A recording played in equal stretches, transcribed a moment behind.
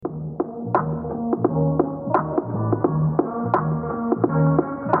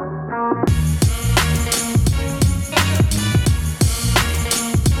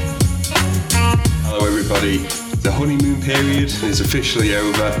waiting period is officially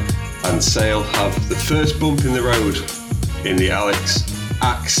over, and Sale have the first bump in the road in the Alex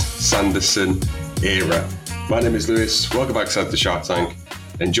Axe Sanderson era. My name is Lewis, welcome back to the Shark Tank,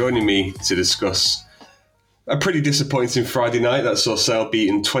 and joining me to discuss a pretty disappointing Friday night that saw Sale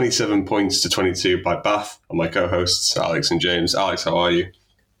beaten 27 points to 22 by Bath, and my co-hosts Alex and James. Alex, how are you?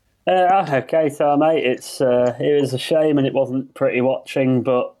 Okay, so mate, it was a shame and it wasn't pretty watching,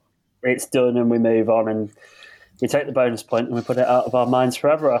 but it's done and we move on and we take the bonus point and we put it out of our minds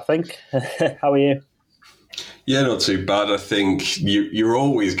forever, I think. How are you? Yeah, not too bad. I think you're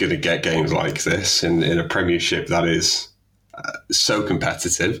always going to get games like this in a Premiership that is so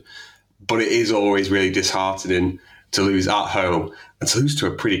competitive, but it is always really disheartening to lose at home and to lose to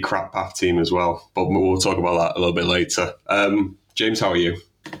a pretty crap Bath team as well. But we'll talk about that a little bit later. James, how are you?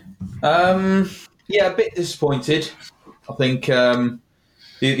 Yeah, a bit disappointed. I think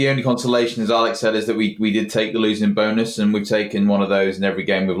the only consolation, as Alex said, is that we did take the losing bonus, and we've taken one of those in every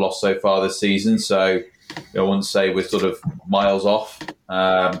game we've lost so far this season. So I wouldn't say we're sort of miles off.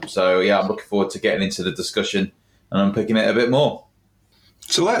 So yeah, I'm looking forward to getting into the discussion and unpicking it a bit more.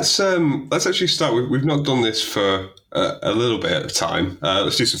 So let's actually start. We've not done this for a little bit of time.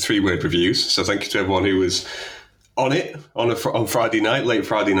 Let's do some 3-word reviews. So thank you to everyone who was on it on Friday night, late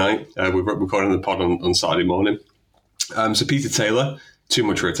Friday night. We're recording the pod on Saturday morning. So Peter Taylor, too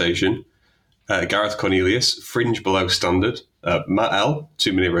much rotation. Gareth Cornelius, fringe below standard. Matt L,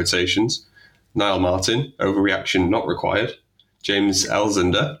 too many rotations. Niall Martin, overreaction not required. James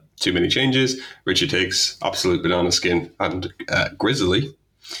Elzender, too many changes. Richard Higgs, absolute banana skin. And Grizzly,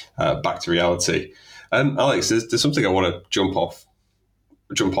 back to reality. Alex, there's something I want to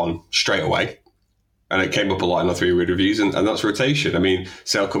jump on straight away. And it came up a lot in our 3-word reviews, and that's rotation. I mean,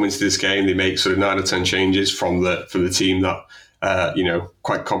 Sale come into this game, they make sort of 9 or 10 changes from the team that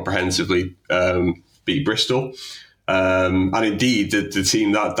quite comprehensively beat Bristol, and indeed the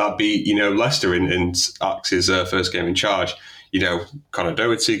team that beat Leicester in Axe's first game in charge. Conor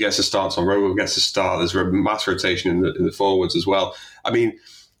Doherty gets a start, Tom Rowe gets a start. There's mass rotation in the forwards as well. I mean,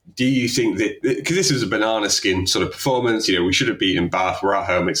 do you think that, because this is a banana skin sort of performance, we should have beaten Bath, we're at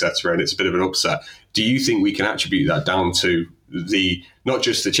home, etc., and it's a bit of an upset. Do you think we can attribute that down to not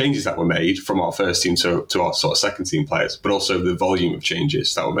just the changes that were made from our first team to our sort of second team players, but also the volume of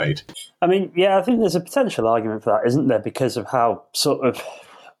changes that were made? I mean, yeah, I think there's a potential argument for that, isn't there? Because of how sort of,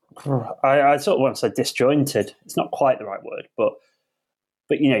 I sort of want to say disjointed. It's not quite the right word, but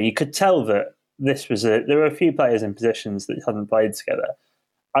you could tell that there were a few players in positions that hadn't played together.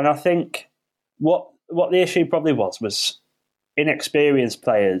 And I think what the issue probably was inexperienced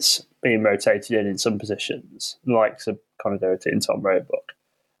players being rotated in some positions, like Conor Doherty and Tom Roebuck,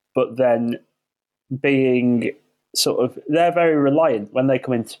 but then being they're very reliant when they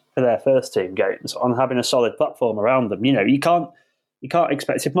come in for their first team games on having a solid platform around them. You can't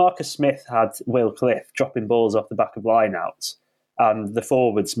expect, if Marcus Smith had Will Cliff dropping balls off the back of lineouts and the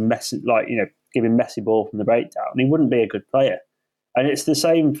forwards giving messy ball from the breakdown, he wouldn't be a good player. And it's the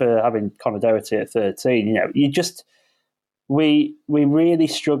same for having Conor Doherty at 13. We really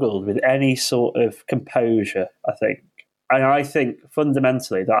struggled with any sort of composure, I think. And I think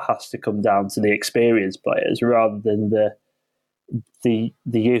fundamentally that has to come down to the experienced players rather than the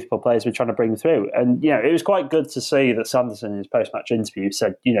youthful players we're trying to bring through. And, it was quite good to see that Sanderson in his post-match interview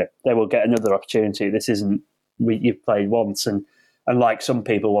said, they will get another opportunity. This isn't, you've played once. And like some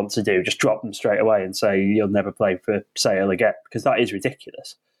people want to do, just drop them straight away and say you'll never play for Sale again, because that is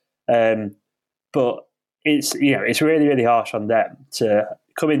ridiculous. But it's really, really harsh on them to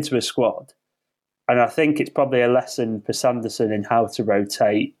come into a squad. And I think it's probably a lesson for Sanderson in how to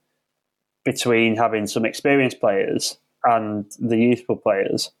rotate between having some experienced players and the youthful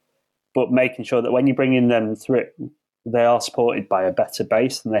players, but making sure that when you bring in them through, they are supported by a better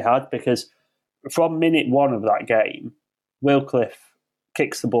base than they had. Because from minute 1 of that game, Will Cliff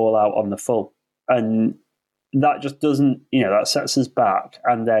kicks the ball out on the full, and that just doesn't, that sets us back.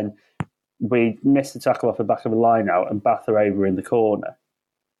 And then we miss the tackle off the back of a line out and Bath are over in the corner.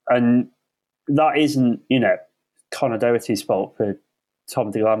 And that isn't, Conor Doherty's fault for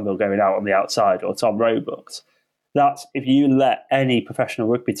Tom de Glanville going out on the outside or Tom Roebuck's. That's if you let any professional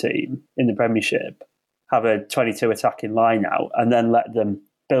rugby team in the Premiership have a 22 attacking line out and then let them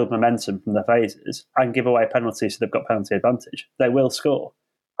build momentum from their phases and give away a penalty so they've got penalty advantage, they will score.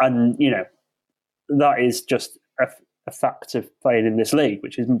 And, that is just a fact of playing in this league,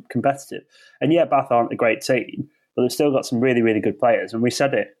 which is competitive. And yeah, Bath aren't a great team, but they've still got some really, really good players. And we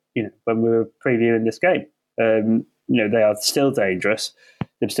said it, when we were previewing this game. They are still dangerous.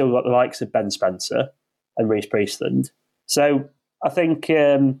 They've still got the likes of Ben Spencer and Reece Priestland. So I think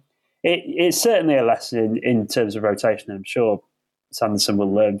it's certainly a lesson in terms of rotation. I'm sure Sanderson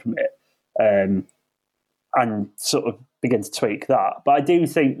will learn from it and sort of begin to tweak that. But I do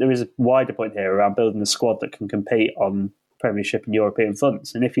think there is a wider point here around building a squad that can compete on Premiership and European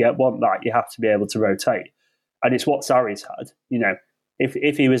fronts. And if you want that, you have to be able to rotate. And it's what Sarri's had. You know,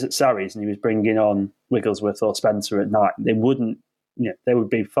 if he was at Sarri's and he was bringing on Wigglesworth or Spencer at night, they wouldn't. You know, they would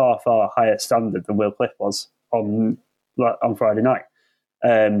be far, far higher standard than Will Cliff was on Friday night.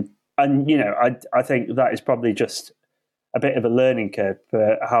 And you know, I think that is probably just a bit of a learning curve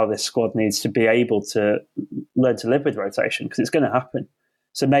for how this squad needs to be able to learn to live with rotation, because it's going to happen.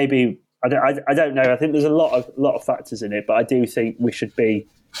 So maybe I don't know. I think there's a lot of factors in it, but I do think we should be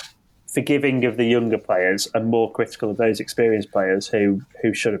forgiving of the younger players and more critical of those experienced players who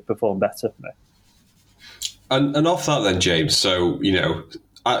should have performed better for me. And off that then, James, so, you know,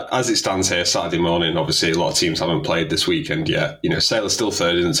 as it stands here Saturday morning, obviously a lot of teams haven't played this weekend yet. You know, Sale's still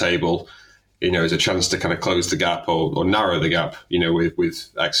third in the table. You know, there's a chance to kind of close the gap or narrow the gap, you know, with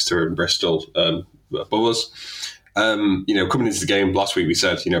Exeter and Bristol above us. You know, coming into the game last week, we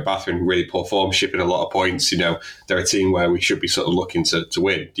said, you know, Bath are in really poor form, shipping a lot of points. You know, they're a team where we should be sort of looking to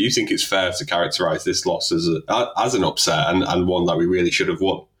win. Do you think it's fair to characterise this loss as an upset and one that we really should have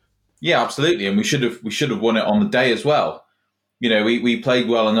won? Yeah, absolutely, and we should have won it on the day as well. You know, we played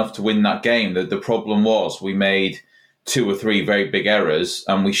well enough to win that game. The problem was we made 2 or 3 very big errors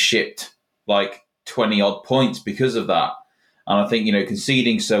and we shipped like 20 odd points because of that. And I think, you know,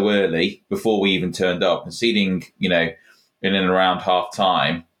 conceding so early before we even turned up, conceding, you know, in and around half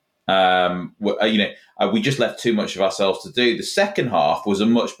time, we just left too much of ourselves to do. The second half was a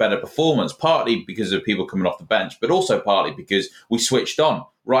much better performance, partly because of people coming off the bench, but also partly because we switched on.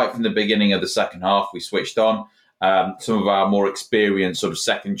 Right from the beginning of the second half, we switched on. Some of our more experienced sort of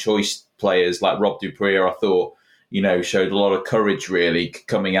second choice players like Rob Dupree, I thought, you know, showed a lot of courage really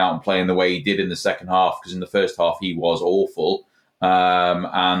coming out and playing the way he did in the second half, because in the first half he was awful.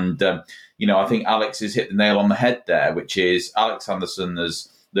 You know, I think Alex has hit the nail on the head there, which is Alex Sanderson has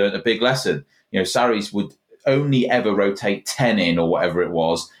learned a big lesson. You know, Sarri's would only ever rotate 10 in or whatever it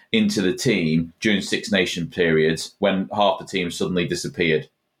was into the team during Six Nation periods when half the team suddenly disappeared.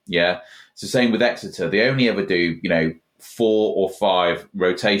 Yeah. It's the same with Exeter. They only ever do, you know, 4 or 5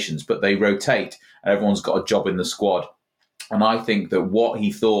 rotations, but they rotate and everyone's got a job in the squad. And I think that what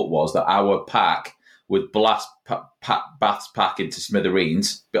he thought was that our pack would blast Bath's pack into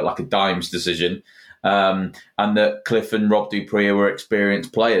smithereens, a bit like a Dimes decision, and that Cliff and Rob Dupree were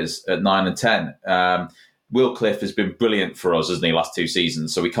experienced players at 9 and 10. Will Cliff has been brilliant for us, hasn't he, last 2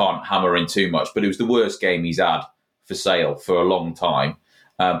 seasons, so we can't hammer in too much, but it was the worst game he's had for Sale for a long time.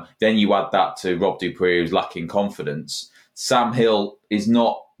 Then you add that to Rob Dupree, who's lacking confidence. Sam Hill is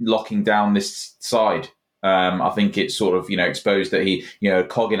not locking down this side. I think it's sort of, you know, exposed that he, you know, a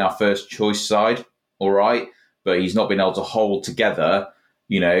cog in our first choice side, all right, but he's not been able to hold together,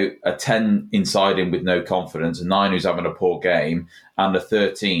 you know, a 10 inside him with no confidence, a 9 who's having a poor game, and a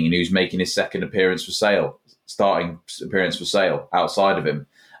 13 who's making his second appearance for Sale, starting appearance for Sale outside of him.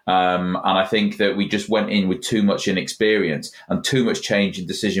 And I think that we just went in with too much inexperience and too much change in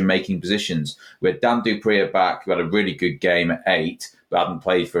decision-making positions. We had Dan Dupree back, who had a really good game at 8, but hadn't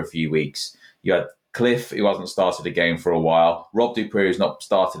played for a few weeks. You had Cliff, who hasn't started a game for a while. Rob Dupree, who's not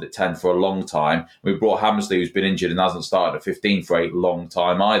started at 10 for a long time. We brought Hammersley, who's been injured and hasn't started at 15 for a long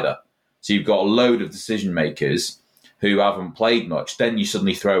time either. So you've got a load of decision-makers who haven't played much. Then you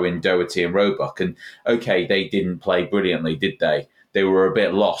suddenly throw in Doherty and Roebuck, and okay, they didn't play brilliantly, did they? They were a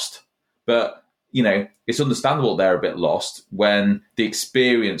bit lost. But, you know, it's understandable they're a bit lost when the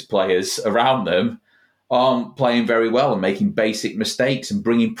experienced players around them aren't playing very well and making basic mistakes and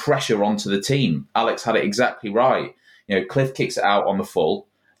bringing pressure onto the team. Alex had it exactly right. You know, Cliff kicks it out on the full.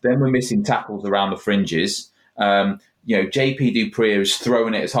 Then we're missing tackles around the fringes. You know, JP Dupree is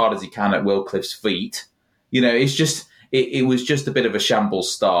throwing it as hard as he can at Will Cliff's feet. You know, it's just... It was just a bit of a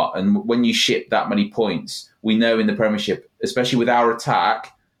shambles start. And when you ship that many points, we know in the Premiership, especially with our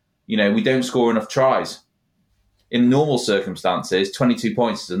attack, you know, we don't score enough tries. In normal circumstances, 22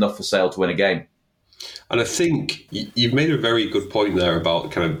 points is enough for Sale to win a game. And I think you've made a very good point there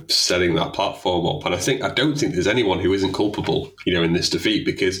about kind of setting that platform up. And I don't think there's anyone who isn't culpable, you know, in this defeat,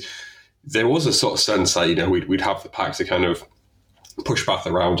 because there was a sort of sense that, you know, we'd have the pack to kind of push Bath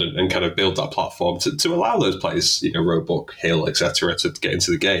around and kind of build that platform to allow those players, you know, Roebuck, Hill, etc., to get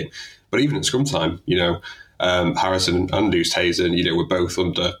into the game. But even at scrum time, you know, Harrison and Oosthuizen, you know, were both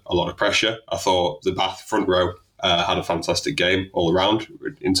under a lot of pressure. I thought the Bath front row had a fantastic game all around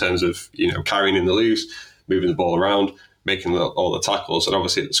in terms of, you know, carrying in the loose, moving the ball around. making all the tackles. And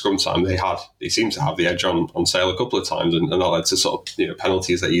obviously at the scrum time, they seemed to have the edge on Sale a couple of times, and that led to sort of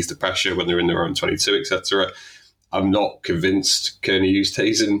penalties that eased the pressure when they're in their own 22, etc. I'm not convinced Kearney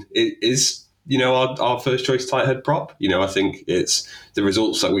Eustace is our first choice tight head prop. I think it's the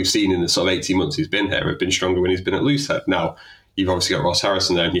results that we've seen in the sort of 18 months he's been here have been stronger when he's been at loose head. Now, you've obviously got Ross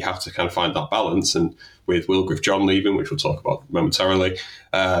Harrison there, and you have to kind of find that balance. And with Will Griff-John leaving, which we'll talk about momentarily,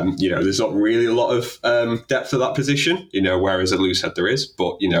 there's not really a lot of depth at that position, whereas at loose head there is.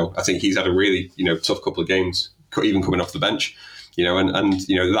 But, I think he's had a really, tough couple of games, even coming off the bench, and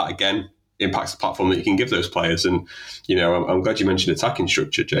that again impacts the platform that you can give those players. And, I'm glad you mentioned attacking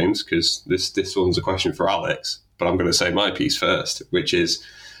structure, James, because this one's a question for Alex, but I'm going to say my piece first, which is,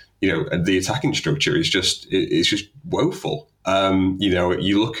 the attacking structure is just woeful.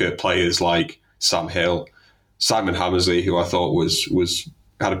 You look at players like Sam Hill, Simon Hammersley, who I thought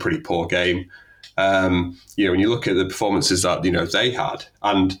had a pretty poor game. When you look at the performances that they had,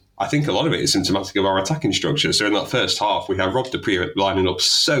 and I think a lot of it is symptomatic of our attacking structure. So in that first half, we have Rob Dupree lining up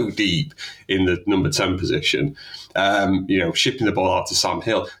so deep in the number 10 position, shipping the ball out to Sam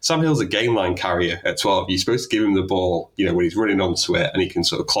Hill. Sam Hill's a game line carrier at 12. You're supposed to give him the ball, when he's running onto it and he can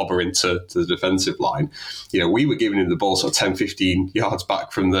sort of clobber into the defensive line. We were giving him the ball sort of 10, 15 yards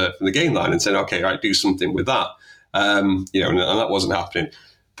back from the game line and saying, okay, right, do something with that. And that wasn't happening.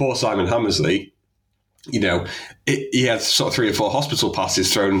 Poor Simon Hammersley. He had sort of 3 or 4 hospital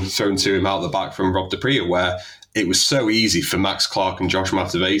passes thrown to him out the back from Rob Dupree, where it was so easy for Max Clark and Josh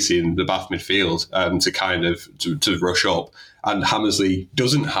Matavesi in the Bath midfield to kind of to rush up. And Hammersley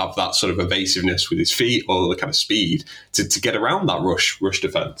doesn't have that sort of evasiveness with his feet or the kind of speed to get around that rush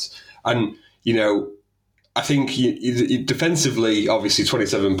defence. And, I think defensively, obviously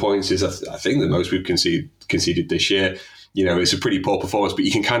 27 points is, I think, the most we've conceded this year. It's a pretty poor performance, but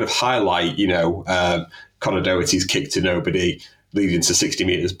you can kind of highlight, Conor Doherty's kick to nobody leading to 60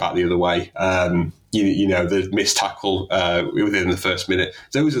 metres back the other way. The missed tackle within the first minute.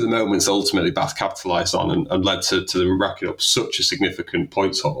 Those are the moments ultimately Bath capitalised on and led to them racking up such a significant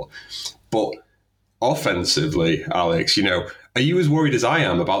points haul. But offensively, Alex, are you as worried as I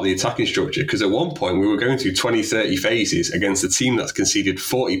am about the attacking structure? Because at one point we were going through 20, 30 phases against a team that's conceded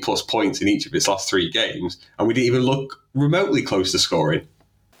 40 plus points in each of its last 3 games, and we didn't even look remotely close to scoring.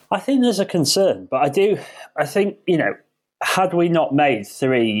 I think there's a concern, but I think, had we not made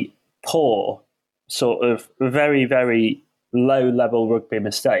 3 poor, sort of very, very low-level rugby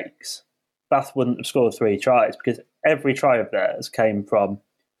mistakes, Bath wouldn't have scored 3 tries, because every try of theirs came from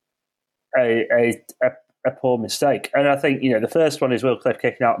a poor mistake. And I think, the first one is Will Cliff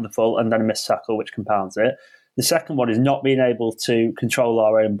kicking out in the full and then a missed tackle, which compounds it. The second one is not being able to control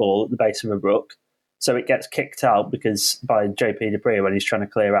our own ball at the base of a ruck. So it gets kicked out by JP Dupree when he's trying to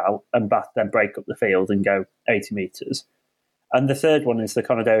clear out, and Bath then break up the field and go 80 metres. And the third one is the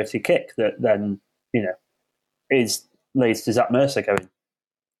Conor Doherty kick that then, leads to Zach Mercer going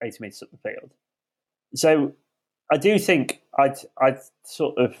 80 metres up the field. So I do think I'd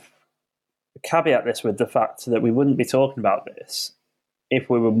sort of caveat this with the fact that we wouldn't be talking about this if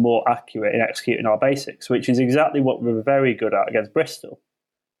we were more accurate in executing our basics, which is exactly what we were very good at against Bristol.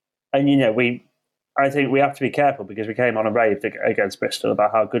 And, I think we have to be careful because we came on a rave against Bristol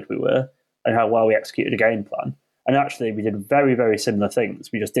about how good we were and how well we executed a game plan. And actually, we did very, very similar things.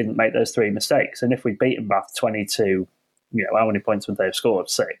 We just didn't make those 3 mistakes. And if we'd beaten Bath 22, how many points would they have scored?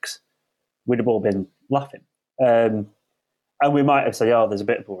 6. We'd have all been laughing. And we might have said, there's a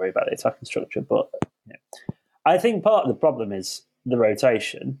bit of a worry about the attacking structure. But I think part of the problem is the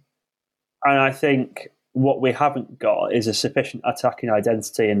rotation. And I think what we haven't got is a sufficient attacking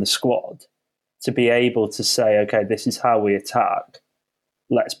identity in the squad to be able to say, okay, this is how we attack.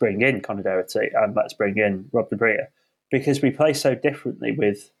 Let's bring in Conor Doherty and let's bring in Rob Dupree. Because we play so differently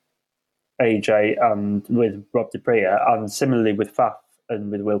with AJ and with Rob Dupree, and similarly with Faf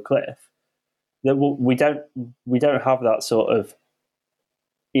and with Will Cliff, that we don't have that sort of,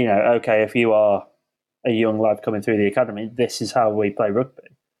 okay, if you are a young lad coming through the academy, this is how we play rugby.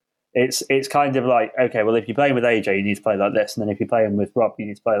 It's kind of like, okay, well, if you're playing with AJ, you need to play like this, and then if you're playing with Rob, you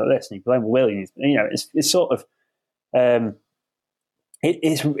need to play like this, and if you're playing with Will, you need to, it's sort of,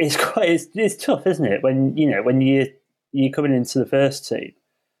 it's tough, isn't it? When you're coming into the first team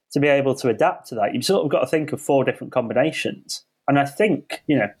to be able to adapt to that, you've sort of got to think of 4 different combinations, and I think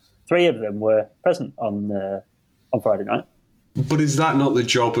 3 of them were present on Friday night. But is that not the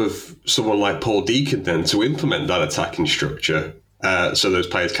job of someone like Paul Deacon then to implement that attacking structure? So those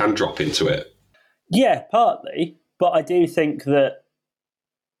players can drop into it? Yeah, partly. But I do think that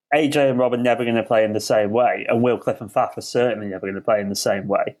AJ and Rob are never going to play in the same way, and Will Cliff and Faf are certainly never going to play in the same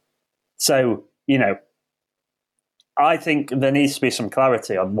way. So, I think there needs to be some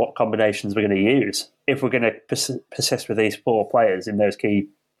clarity on what combinations we're going to use if we're going to persist with these 4 players in those key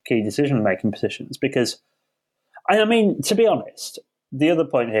decision-making positions. Because, I mean, to be honest, the other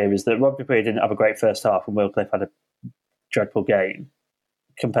point here is that Rob Dupree didn't have a great first half and Will Cliff had a dreadful game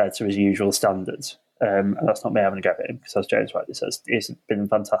compared to his usual standards. And that's not me having a go at him, because as James rightly says, he's been a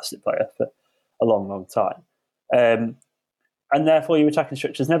fantastic player for a long, long time. And therefore your attacking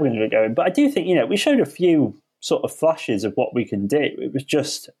structure is never going to get going. But I do think, we showed a few sort of flashes of what we can do. It was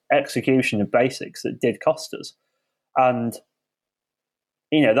just execution of basics that did cost us. And,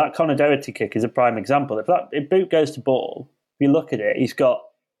 that Conor Doherty kick is a prime example. If Boot goes to ball, if you look at it,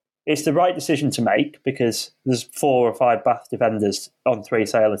 it's the right decision to make because there's 4 or 5 Bath defenders on 3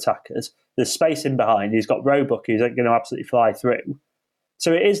 Sale attackers. There's space in behind. He's got Roebuck who's going to absolutely fly through.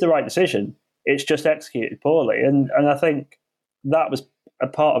 So it is the right decision. It's just executed poorly. And I think that was a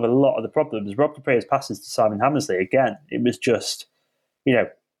part of a lot of the problems. Rob Dupree's passes to Simon Hammersley, again, it was just,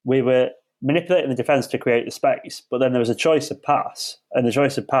 we were manipulating the defence to create the space, but then there was a choice of pass, and the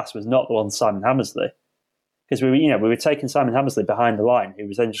choice of pass was not the one Simon Hammersley. Because we were taking Simon Hammersley behind the line, who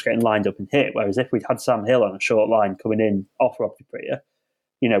was then just getting lined up and hit, whereas if we'd had Sam Hill on a short line coming in off Rob Dupree,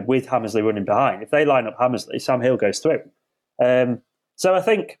 with Hammersley running behind, if they line up Hammersley, Sam Hill goes through. So I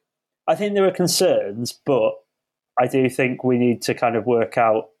think there are concerns, but I do think we need to kind of work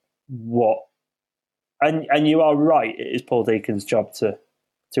out what... And you are right, it is Paul Deacon's job to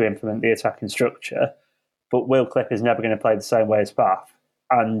implement the attacking structure, but Will Cliff is never going to play the same way as Bath.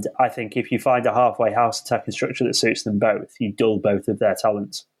 And I think if you find a halfway house attacking structure that suits them both, you dull both of their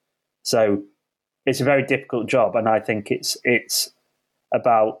talents. So it's a very difficult job, and I think it's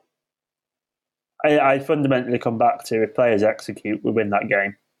about... I fundamentally come back to if players execute, we win that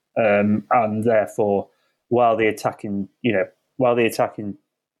game. And therefore, while the attacking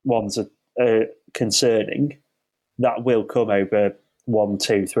ones are concerning, that will come over 1,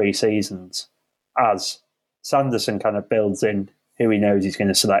 2, 3 seasons as Sanderson kind of builds in who he knows he's going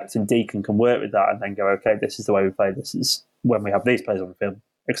to select, and Deacon can work with that and then go, okay, this is the way we play, this is when we have these players on the field,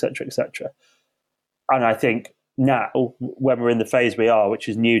 etc., etc. And I think now, when we're in the phase we are, which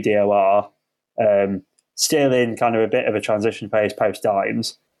is new DOR, still in kind of a bit of a transition phase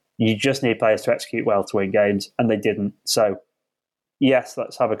post-Dimes, you just need players to execute well to win games, and they didn't. So, yes,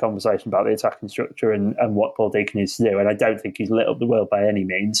 let's have a conversation about the attacking structure and what Paul Deacon needs to do. And I don't think he's lit up the world by any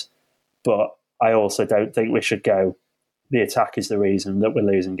means, but I also don't think we should go, the attack is the reason that we're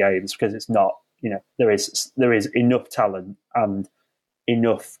losing games, because it's not. There is enough talent and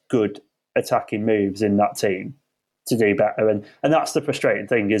enough good attacking moves in that team to do better. And that's the frustrating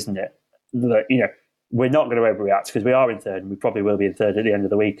thing, isn't it? That, we're not going to overreact because we are in third, and we probably will be in third at the end of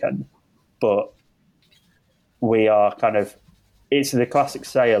the weekend. But we are kind of... It's the classic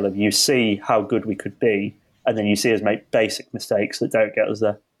Sale of you see how good we could be, and then you see us make basic mistakes that don't get us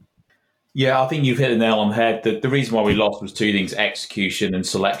there. Yeah, I think you've hit the nail on the head. The reason why we lost was 2 things: execution and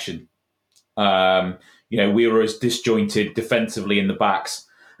selection. We were as disjointed defensively in the backs,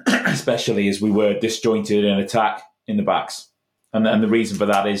 especially as we were disjointed in attack in the backs. And the reason for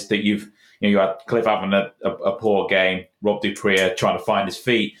that is that you had Cliff having a poor game, Rob Dupree trying to find his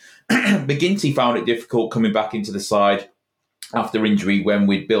feet. McGinty found it difficult coming back into the side after injury when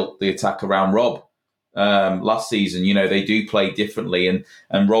we built the attack around Rob last season. They do play differently,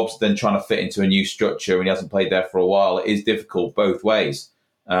 and Rob's then trying to fit into a new structure, and he hasn't played there for a while. It is difficult both ways.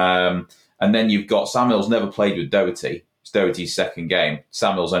 And then you've got Samuel's never played with Doherty. It's Doherty's second game.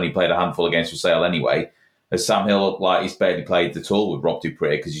 Samuel's only played a handful against Sale anyway. As Sam Hill looked like he's barely played at all with Rob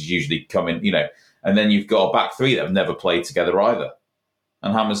Dupree because he's usually coming, And then you've got a back 3 that have never played together either.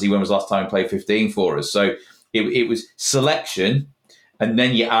 And Hammersley, when was the last time he played 15 for us? So it was selection, and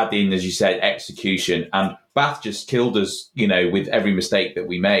then you add in, as you said, execution. And Bath just killed us, with every mistake that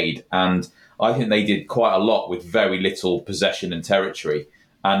we made. And I think they did quite a lot with very little possession and territory.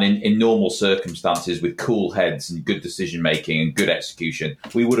 And in normal circumstances, with cool heads and good decision-making and good execution,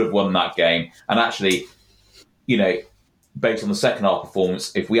 we would have won that game. And actually, based on the second half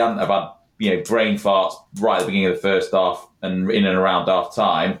performance, if we hadn't have had, brain farts right at the beginning of the first half and in and around half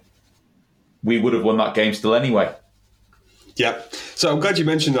time, we would have won that game still anyway. Yeah. So I'm glad you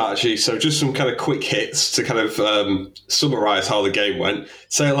mentioned that, actually. So just some kind of quick hits to kind of summarise how the game went.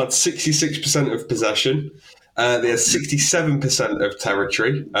 Sale had 66% of possession. They had 67% of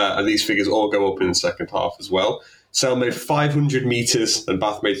territory, and these figures all go up in the second half as well. Sale made 500 metres and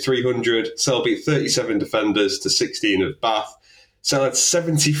Bath made 300. Sale beat 37 defenders to 16 of Bath. Sale had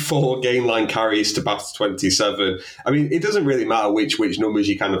 74 gain line carries to Bath's 27. I mean, it doesn't really matter which numbers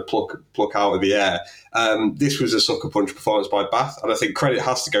you kind of pluck out of the air. This was a sucker punch performance by Bath, and I think credit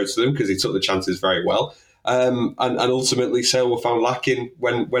has to go to them because they took the chances very well. and ultimately Sale were found lacking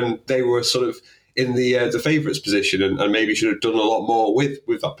when they were sort of in the favourites position, and maybe should have done a lot more with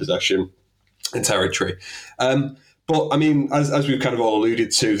that possession and territory. But I mean, as we've kind of all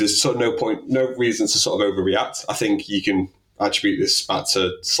alluded to, there's sort of no reason to sort of overreact. I think you can attribute this back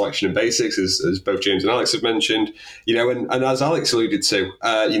to selection and basics, as both James and Alex have mentioned. And as Alex alluded to,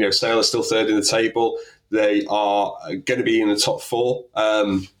 Sale are still third in the table. They are going to be in the top four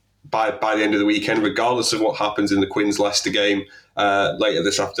by the end of the weekend, regardless of what happens in the Quins Leicester game later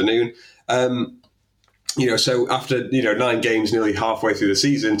this afternoon. So after 9 games, nearly halfway through the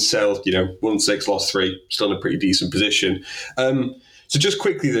season, Sale won 6, lost 3, still in a pretty decent position. So just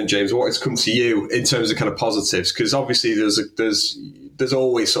quickly then, James, what has come to you in terms of kind of positives? Because obviously there's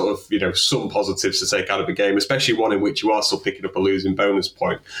always sort of some positives to take out of a game, especially one in which you are still picking up a losing bonus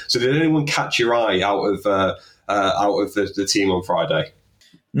point. So did anyone catch your eye out of the team on Friday?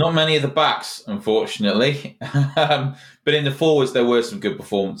 Not many of the backs, unfortunately. But in the forwards, there were some good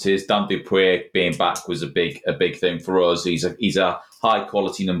performances. Dan Dupuis being back was a big thing for us. He's a high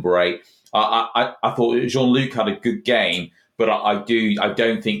quality number 8. I thought Jean-Luc had a good game, but I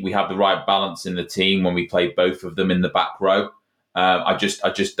don't think we have the right balance in the team when we play both of them in the back row. I just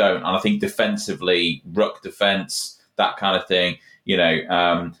don't. And I think defensively, ruck defence, that kind of thing.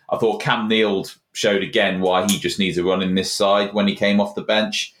 I thought Cam Neild showed again why he just needs a run in this side when he came off the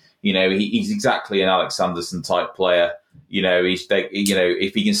bench. He's exactly an Alex Sanderson type player.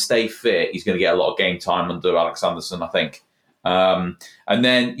 If he can stay fit, he's going to get a lot of game time under Alex Sanderson, I think. And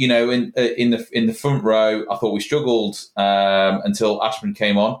then in the front row, I thought we struggled until Ashman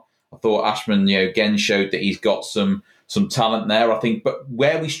came on. I thought Ashman again showed that he's got some talent there. I think, but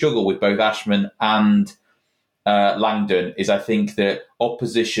where we struggle with both Ashman and Langdon is I think that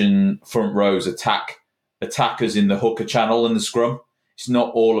opposition front rows attackers in the hooker channel in the scrum. It's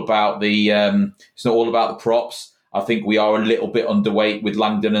not all about the props. I think we are a little bit underweight with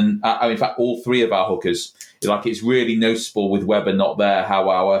Langdon and in fact all 3 of our hookers. It's really noticeable with Webber not there how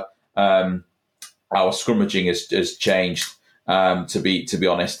our scrummaging has changed. To be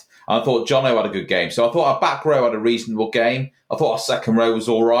honest, and I thought Jono had a good game. So I thought our back row had a reasonable game. I thought our second row was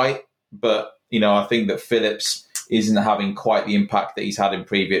all right, but I think that Phillips isn't having quite the impact that he's had in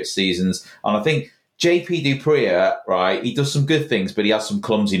previous seasons. And I think JP Dupuis, right, he does some good things, but he has some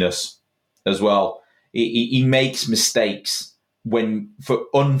clumsiness as well. He makes mistakes for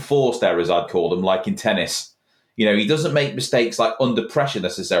unforced errors, I'd call them, like in tennis. He doesn't make mistakes like under pressure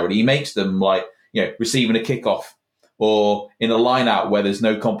necessarily. He makes them like, receiving a kickoff or in a line out where there's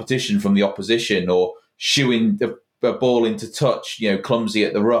no competition from the opposition or shooing a ball into touch, clumsy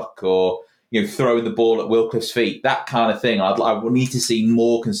at the ruck or, throwing the ball at Wilcliffe's feet, that kind of thing. I would need to see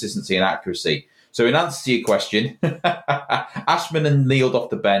more consistency and accuracy. So in answer to your question, Ashman and Neild off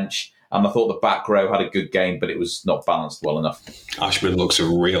the bench, and I thought the back row had a good game, but it was not balanced well enough. Ashman looks a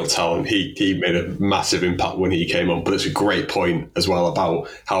real talent. He made a massive impact when he came on, but it's a great point as well about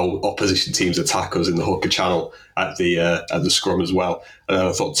how opposition teams attack us in the hooker channel at the scrum as well. And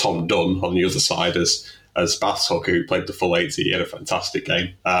I thought Tom Dunn on the other side as Bath's hooker, who played the full 80, he had a fantastic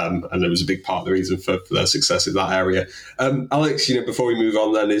game. And there was a big part of the reason for their success in that area. Alex, before we move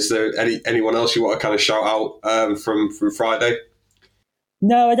on then, is there anyone else you want to kind of shout out from Friday?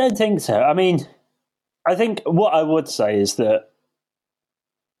 No, I don't think so. I mean, I think what I would say is that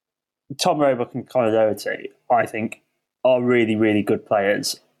Tom Roebuck and Conor Doherty, I think, are really, really good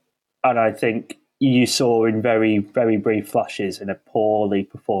players. And I think you saw in very, very brief flashes in a poorly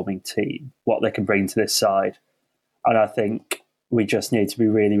performing team what they can bring to this side. And I think we just need to be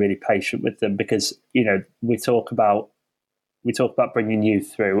really, really patient with them because, we talk about bringing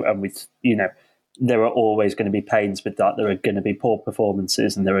youth through and there are always going to be pains with that. There are going to be poor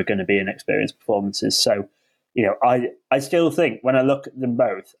performances and there are going to be inexperienced performances. So, I still think when I look at them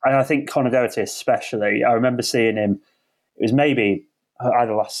both, and I think Conor Doherty especially, I remember seeing him, it was maybe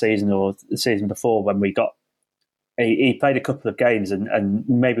either last season or the season before when he played a couple of games and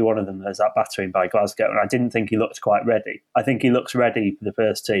maybe one of them was that battering by Glasgow, and I didn't think he looked quite ready. I think he looks ready for the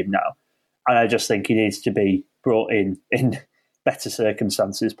first team now. And I just think he needs to be brought in better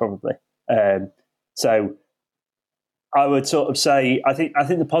circumstances probably. So I would sort of say I think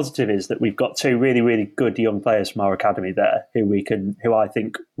the positive is that we've got 2 really, really good young players from our academy there who I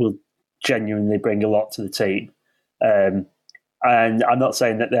think will genuinely bring a lot to the team. And I'm not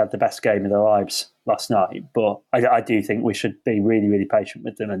saying that they had the best game of their lives last night, but I do think we should be really, really patient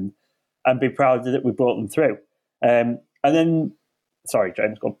with them and be proud that we brought them through. And then, sorry,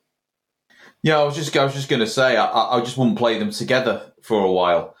 James, go on. Yeah, I was just going to say I just wouldn't play them together for a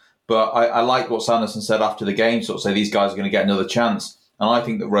while. But I like what Sanderson said after the game, sort of say these guys are going to get another chance. And I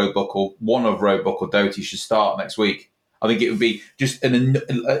think that one of Roebuck or Doty should start next week. I think it would be just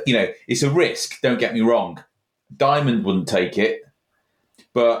it's a risk. Don't get me wrong. Diamond wouldn't take it,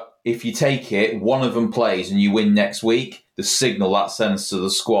 but if you take it, one of them plays and you win next week, the signal that sends to the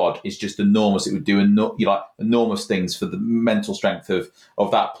squad is just enormous. It would do enormous things for the mental strength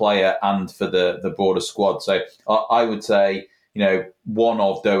of that player and for the broader squad. So I would say, one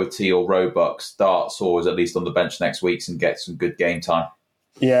of Doherty or Roebuck starts or is at least on the bench next week and gets some good game time.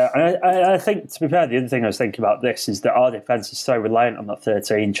 Yeah, and I think, to be fair, the other thing I was thinking about this is that our defence is so reliant on that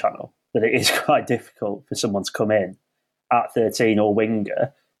 13 channel that it is quite difficult for someone to come in at 13 or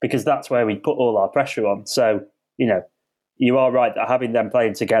winger, because that's where we put all our pressure on. So, you are right that having them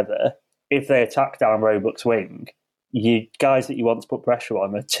playing together, if they attack down Roebuck's wing, you guys that you want to put pressure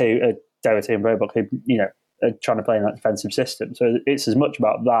on are Doherty and Roebuck, who, are trying to play in that defensive system. So it's as much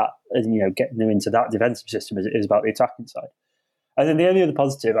about that as, getting them into that defensive system as it is about the attacking side. And then the only other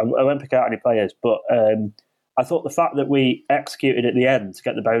positive, I won't pick out any players, but I thought the fact that we executed at the end to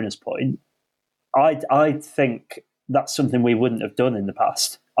get the bonus point, I think that's something we wouldn't have done in the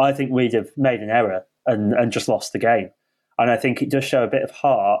past. I think we'd have made an error and just lost the game. And I think it does show a bit of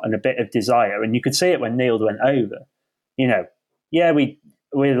heart and a bit of desire. And you could see it when Neil went over.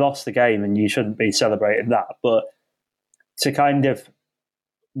 We lost the game and you shouldn't be celebrating that. But to kind of,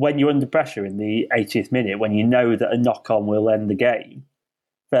 when you're under pressure in the 80th minute, when you know that a knock-on will end the game,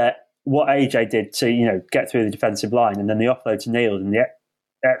 that what AJ did to, get through the defensive line and then the offload to Neil and the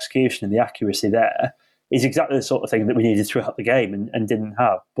execution and the accuracy there is exactly the sort of thing that we needed throughout the game and didn't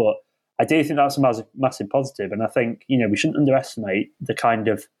have. But I do think that's a massive positive, and I think we shouldn't underestimate the kind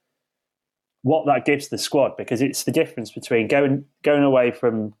of what that gives the squad, because it's the difference between going away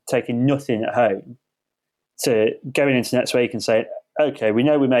from taking nothing at home to going into next week and saying, okay, we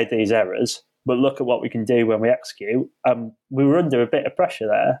know we made these errors, but look at what we can do when we execute. We were under a bit of pressure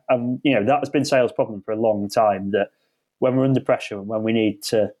there, and that has been Sale's problem for a long time. That when we're under pressure and when we need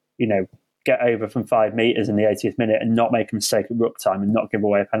to, get over from 5 metres in the 80th minute and not make a mistake at ruck time and not give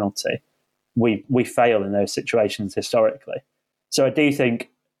away a penalty, we fail in those situations historically. So I do think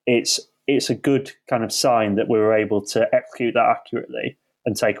it's a good kind of sign that we were able to execute that accurately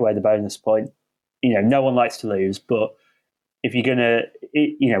and take away the bonus point. No one likes to lose, but if you're gonna,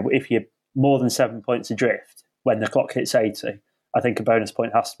 if you're more than 7 points adrift when the clock hits 80, I think a bonus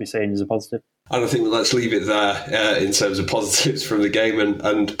point has to be seen as a positive. And I think let's leave it there in terms of positives from the game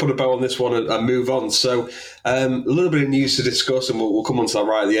and put a bow on this one and move on. So a little bit of news to discuss, and we'll come on to that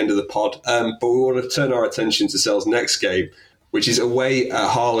right at the end of the pod. But we want to turn our attention to Sale's next game, which is away at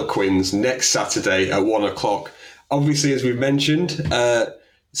Harlequins next Saturday at 1 o'clock. Obviously, as we've mentioned,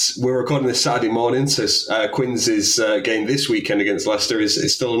 we're recording this Saturday morning, so Quins' game this weekend against Leicester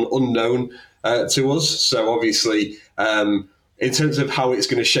is still an unknown to us. So obviously, in terms of how it's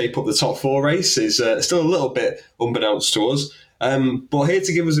going to shape up the top four race is still a little bit unbeknownst to us. But here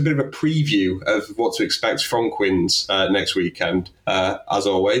to give us a bit of a preview of what to expect from Quins next weekend, as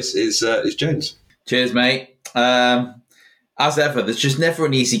always, is James. Cheers, mate. As ever, there's just never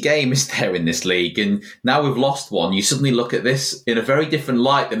an easy game, is there, in this league? And now we've lost one, you suddenly look at this in a very different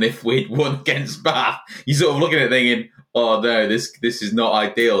light than if we'd won against Bath. You sort of look at it thinking, oh no, this is not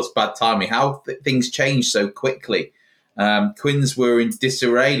ideal, it's bad timing. How things change so quickly. Quins were in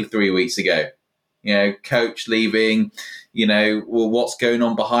disarray 3 weeks ago. Coach leaving, what's going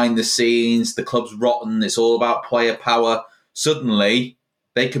on behind the scenes, the club's rotten, it's all about player power. Suddenly,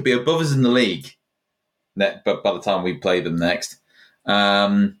 they could be above us in the league. But by the time we play them next,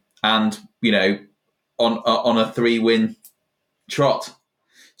 on a 3-win trot.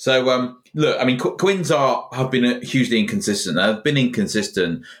 So look, I mean, Quins have been hugely inconsistent. They've been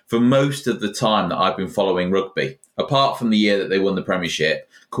inconsistent for most of the time that I've been following rugby. Apart from the year that they won the Premiership,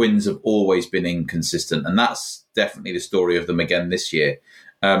 Quins have always been inconsistent, and that's definitely the story of them again this year.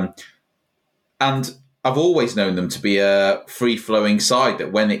 And I've always known them to be a free-flowing side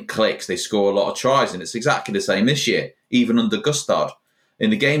that when it clicks, they score a lot of tries. And it's exactly the same this year, even under Gustard.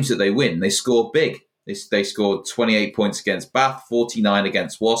 In the games that they win, they score big. They scored 28 points against Bath, 49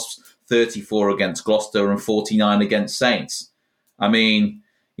 against Wasps, 34 against Gloucester, and 49 against Saints. I mean,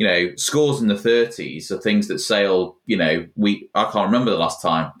 scores in the 30s are things that Sale, I can't remember the last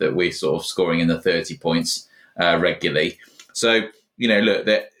time that we're sort of scoring in the 30 points regularly. So, look,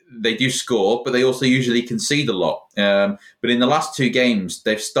 they do score, but they also usually concede a lot. But in the last 2 games,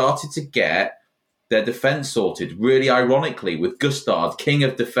 they've started to get their defence sorted, really ironically, with Gustard, king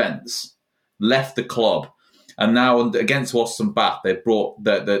of defence, left the club. And now against Wasps and Bath, they've brought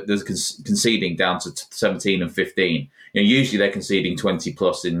the conceding down to 17 and 15. Usually they're conceding 20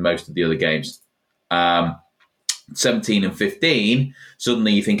 plus in most of the other games. 17 and 15,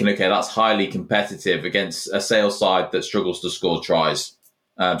 suddenly you're thinking, okay, that's highly competitive against a Sale side that struggles to score tries,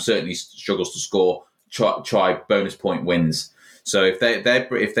 certainly struggles to score try bonus point wins. So if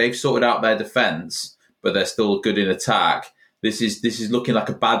they've sorted out their defence, but they're still good in attack, this is looking like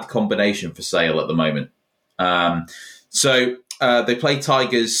a bad combination for Sale at the moment. So they play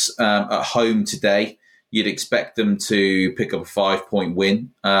Tigers at home today. You'd expect them to pick up a 5-point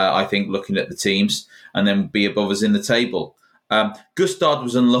win, I think, looking at the teams, and then be above us in the table. Gustard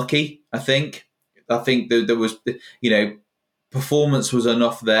was unlucky, I think. I think there was, performance was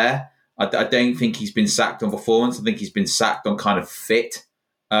enough there. I don't think he's been sacked on performance. I think he's been sacked on kind of fit.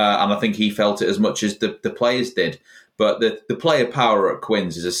 And I think he felt it as much as the players did. But the player power at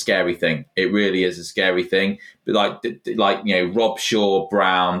Quins is a scary thing. It really is a scary thing. But Rob Shaw,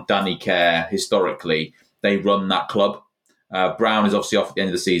 Brown, Danny Kerr, historically, they run that club. Brown is obviously off at the end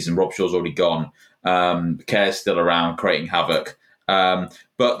of the season. Rob Shaw's already gone. Kerr's still around, creating havoc.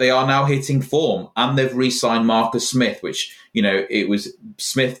 But they are now hitting form, and they've re-signed Marcus Smith, which, it was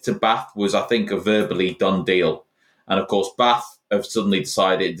Smith to Bath was, I think, a verbally done deal. And of course, Bath have suddenly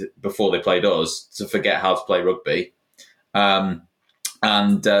decided before they played us to forget how to play rugby. And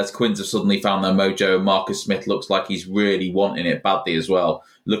Quins have suddenly found their mojo. Marcus Smith looks like he's really wanting it badly as well.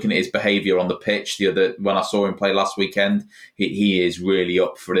 Looking at his behaviour on the pitch, when I saw him play last weekend, he is really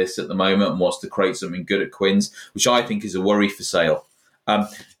up for this at the moment and wants to create something good at Quins, which I think is a worry for Sale.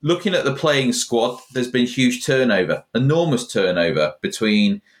 Looking at the playing squad, there's been huge turnover, enormous turnover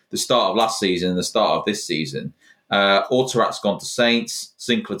between the start of last season and the start of this season. Autorat's gone to Saints,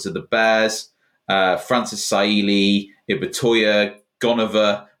 Sinclair to the Bears, Francis Saili, Ibatoya,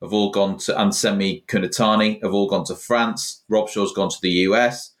 Gonover have all gone to, and Semi Kunatani have all gone to France. Rob Shaw's gone to the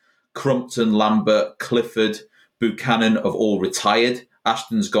US. Crumpton, Lambert, Clifford, Buchanan have all retired.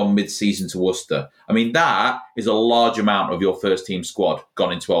 Ashton's gone mid-season to Worcester. I mean, that is a large amount of your first team squad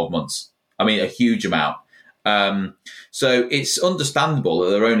gone in 12 months. I mean, a huge amount. So it's understandable that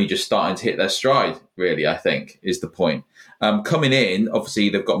they're only just starting to hit their stride, really, I think, is the point. Coming in, obviously,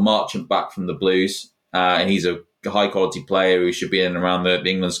 they've got Marchant back from the Blues, and he's a high-quality player who should be in and around the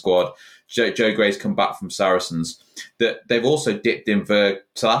England squad. Joe Gray's come back from Saracens. They've also dipped in for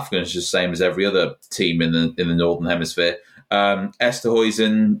South Africans, just the same as every other team in the Northern Hemisphere.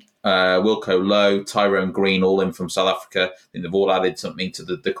 Esterhuizen, Wilco Lowe, Tyrone Green, all in from South Africa. I think they've all added something to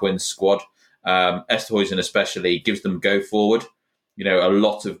the Quins squad. Esterhuizen especially gives them go forward. A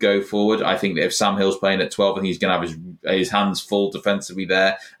lot of go forward. I think that if Sam Hill's playing at 12, I think he's going to have his hands full defensively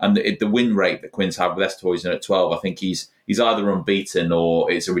there. And the win rate that Quins have with Esterhuizen at 12, I think he's either unbeaten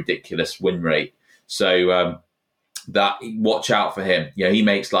or it's a ridiculous win rate. So that watch out for him. Yeah, he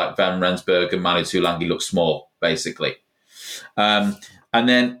makes like Van Rensburg and Manu Tulangi look small, basically. And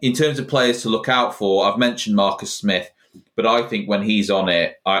then in terms of players to look out for, I've mentioned Marcus Smith, but I think when he's on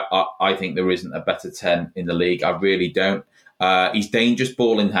it, I think there isn't a better 10 in the league. I really don't. He's dangerous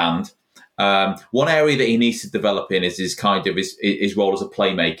ball in hand. One area that he needs to develop in is his role as a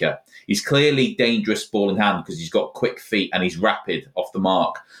playmaker. He's clearly dangerous ball in hand because he's got quick feet and he's rapid off the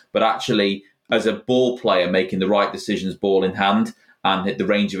mark. But actually, as a ball player, making the right decisions ball in hand and the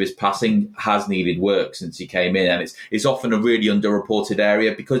range of his passing has needed work since he came in. And it's often a really underreported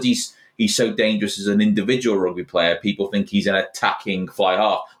area because he's so dangerous as an individual rugby player. People think he's an attacking fly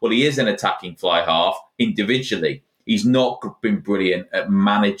half. Well, he is an attacking fly half individually. He's not been brilliant at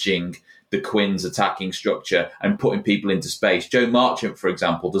managing the Quins attacking structure and putting people into space. Joe Marchant, for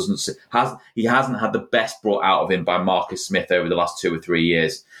example, hasn't had the best brought out of him by Marcus Smith over the last 2 or 3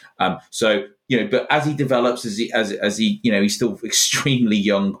 years. But as he develops, as he, he's still extremely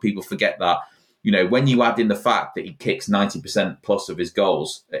young. People forget that. When you add in the fact that he kicks 90% plus of his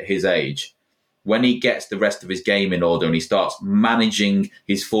goals at his age, when he gets the rest of his game in order and he starts managing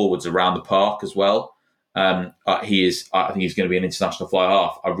his forwards around the park as well, I think he's going to be an international fly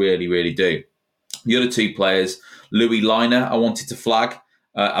half. I really, really do. The other two players, Louis Liner, I wanted to flag.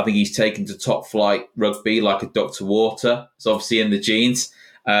 I think he's taken to top flight rugby like a duck to water. It's obviously in the genes.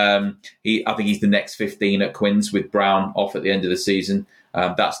 I think he's the next 15 at Quins with Brown off at the end of the season.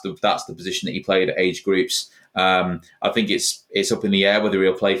 That's the position that he played at age groups. I think it's up in the air whether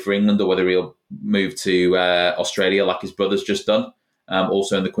he'll play for England or whether he'll move to Australia like his brother's just done.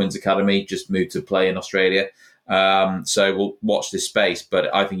 Also in the Quins Academy, just moved to play in Australia. So we'll watch this space.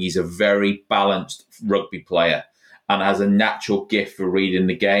 But I think he's a very balanced rugby player and has a natural gift for reading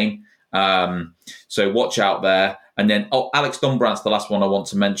the game. So watch out there. And then Alex Dombrandt's the last one I want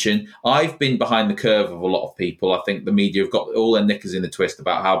to mention. I've been behind the curve of a lot of people. I think the media have got all their knickers in the twist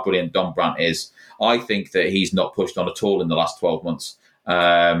about how brilliant Dombrandt is. I think that he's not pushed on at all in the last 12 months.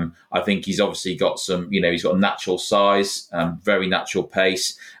 I think he's obviously got he's got natural size, very natural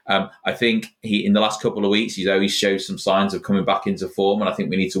pace. I think in the last couple of weeks, he's always showed some signs of coming back into form, and I think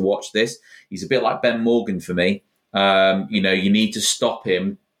we need to watch this. He's a bit like Ben Morgan for me. You need to stop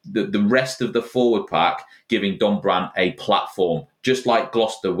him. The rest of the forward pack giving Dombrandt a platform, just like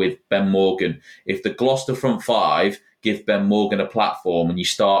Gloucester with Ben Morgan. If the Gloucester front five give Ben Morgan a platform and he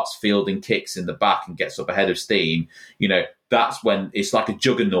starts fielding kicks in the back and gets up ahead of steam, that's when it's like a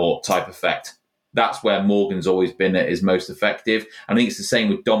juggernaut type effect. That's where Morgan's always been at his most effective. I think it's the same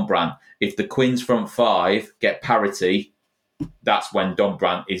with Dombrandt. If the Quins front five get parity, that's when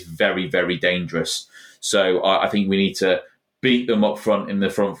Dombrandt is very, very dangerous. So I think we need to beat them up front in the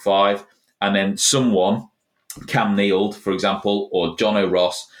front five, and then someone, Cam Neild, for example, or John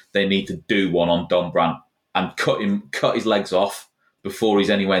O'Ross, they need to do one on Dombrandt and cut his legs off before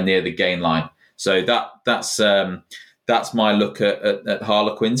he's anywhere near the gain line. So that's my look at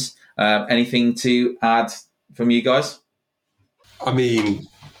Harlequins. Anything to add from you guys? I mean,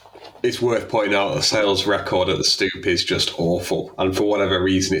 it's worth pointing out the sales record at the Stoop is just awful, and for whatever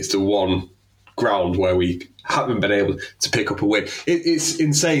reason, it's the one ground where we haven't been able to pick up a win. It's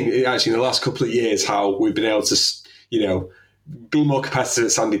insane, actually, in the last couple of years, how we've been able to, be more competitive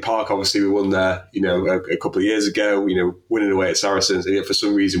at Sandy Park. Obviously, we won there, a couple of years ago, winning away at Saracens. And yet for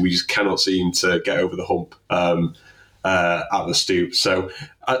some reason, we just cannot seem to get over the hump at the Stoop. So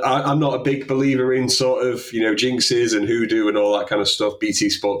I'm not a big believer in sort of, jinxes and hoodoo and all that kind of stuff, BT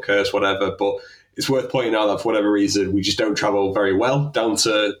Sport curse, whatever. But it's worth pointing out that for whatever reason, we just don't travel very well down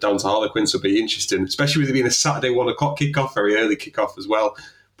to Harlequin. So it'll be interesting, especially with it being a Saturday 1 o'clock kickoff, very early kickoff as well.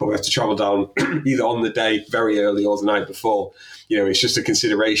 Probably have to travel down either on the day very early or the night before. It's just a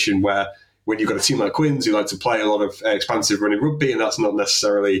consideration where when you've got a team like Quins who like to play a lot of expansive running rugby, and that's not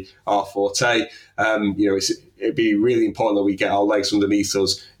necessarily our forte, it'd be really important that we get our legs underneath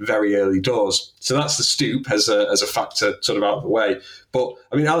us very early doors. So that's the Stoop as a factor sort of out of the way. But,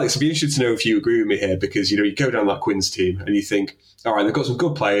 I mean, Alex, I'd be interested to know if you agree with me here, because, you go down that Quins team and you think, all right, they've got some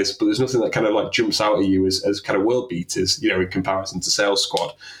good players, but there's nothing that kind of like jumps out at you as kind of world beaters, in comparison to Sale's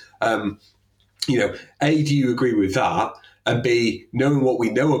squad. A, do you agree with that? And B, knowing what we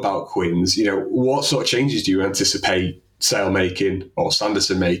know about Quins, what sort of changes do you anticipate Sale making or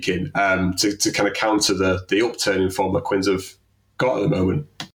Sanderson making to kind of counter the upturn in form that Quins have got at the moment?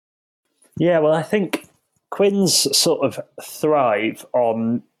 Yeah, well, I think Quins sort of thrive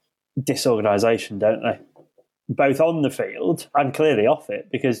on disorganisation, don't they? Both on the field and clearly off it,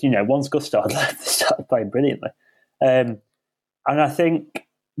 because, once Gustard left, they started playing brilliantly. And I think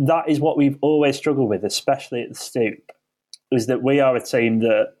that is what we've always struggled with, especially at the Stoop, is that we are a team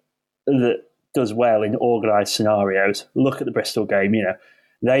that does well in organised scenarios. Look at the Bristol game,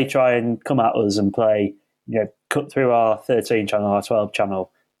 they try and come at us and play, cut through our 13 channel, our 12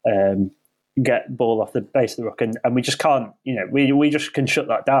 channel, get ball off the base of the ruck, and we just can't, we just can shut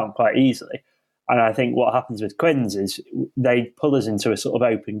that down quite easily. And I think what happens with Quins is they pull us into a sort of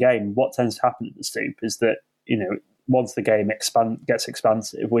open game. What tends to happen at the Stoop is that, once the game gets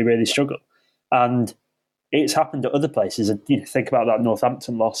expansive, we really struggle. And it's happened at other places. And, think about that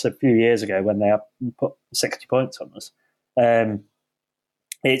Northampton loss a few years ago when they put 60 points on us.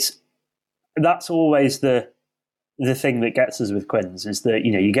 That's always the thing that gets us with Quins, is that,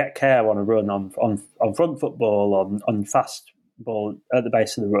 you get Kerr on a run on front football, on fast ball at the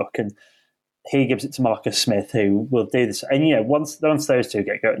base of the ruck, and he gives it to Marcus Smith, who will do this. And, once those two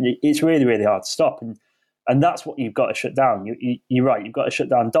get going, it's really, really hard to stop. And that's what you've got to shut down. You're right, you've got to shut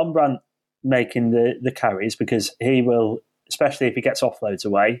down Dombrandt making the carries, because he will, especially if he gets offloads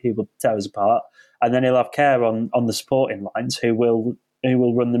away, he will tear us apart. And then he'll have Kerr on the supporting lines who will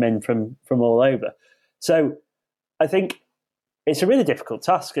run them in from all over. So I think it's a really difficult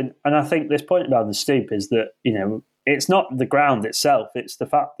task. And I think this point about the Stoop is that, it's not the ground itself, it's the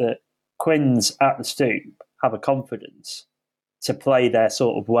fact that Quins at the Stoop have a confidence to play their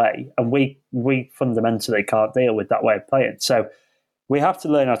sort of way, and we fundamentally can't deal with that way of playing. So we have to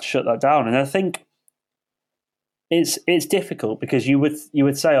learn how to shut that down. And I think it's difficult, because you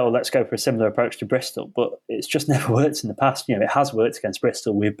would say, oh, let's go for a similar approach to Bristol, but it's just never worked in the past. It has worked against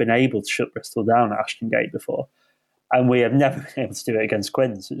Bristol. We've been able to shut Bristol down at Ashton Gate before, and we have never been able to do it against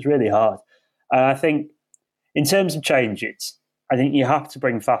Quins. It's really hard. And I think in terms of changes, I think you have to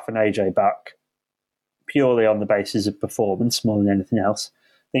bring Faf and AJ back purely on the basis of performance more than anything else.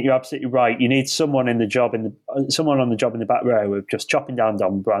 I think you're absolutely right. You need someone on the job in the back row of just chopping down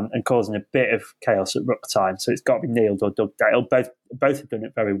Dombrandt and causing a bit of chaos at ruck time. So it's got to be Neild or Dugdale. Both have done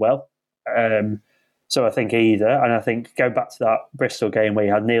it very well. So I think either, and I think going back to that Bristol game where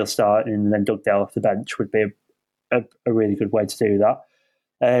you had Neil starting and then Dugdale off the bench would be a really good way to do that.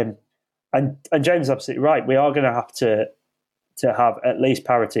 And James is absolutely right. We are going to have to have at least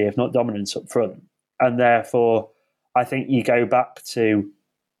parity, if not dominance, up front. And therefore, I think you go back to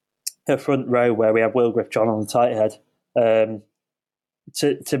the front row where we have Will Griff-John on the tight head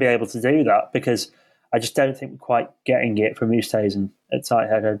to be able to do that, because I just don't think we're quite getting it from Oosthuizen at tight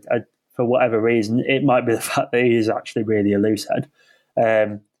head. For whatever reason, it might be the fact that he is actually really a loose head.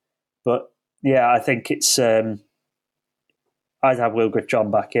 But yeah, I think it's... I'd have Will Griff-John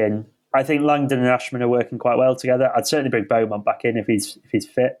back in. I think Langdon and Ashman are working quite well together. I'd certainly bring Beaumont back in if he's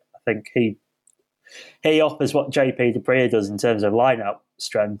fit. I think he offers what JP Dupree does in terms of line-out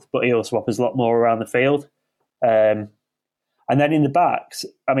strength, but he also offers a lot more around the field. And then in the backs,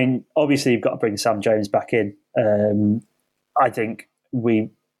 I mean, obviously you've got to bring Sam Jones back in. I think we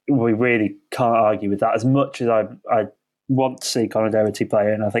really can't argue with that. As much as I want to see Conor Doherty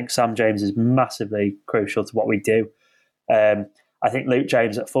play, and I think Sam James is massively crucial to what we do. I think Luke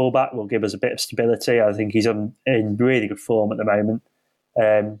James at fullback will give us a bit of stability. I think he's in really good form at the moment.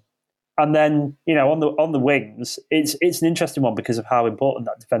 And then, on the wings, it's an interesting one because of how important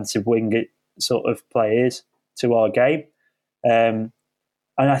that defensive wing sort of play is to our game. And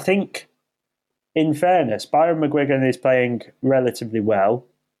I think, in fairness, Byron McGuigan is playing relatively well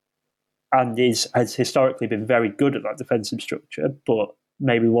and has historically been very good at that defensive structure, but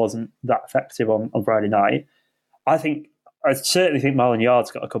maybe wasn't that effective on Friday night. I certainly think Marlon Yard's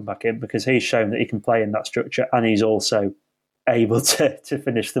got to come back in because he's shown that he can play in that structure and he's also able to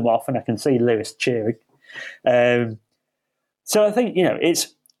finish them off, and I can see Lewis cheering. So I think,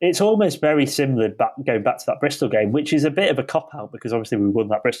 it's almost very similar going back to that Bristol game, which is a bit of a cop-out because obviously we won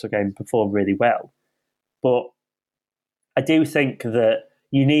that Bristol game and performed really well. But I do think that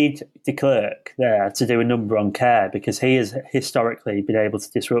you need de Klerk there to do a number on Kerr because he has historically been able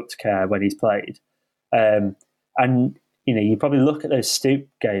to disrupt Kerr when he's played. And you probably look at those Stoop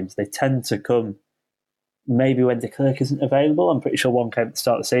games, they tend to come maybe when de Klerk isn't available. I'm pretty sure one came at the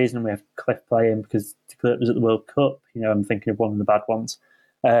start of the season and we have Cliff playing because de Klerk was at the World Cup. I'm thinking of one of the bad ones.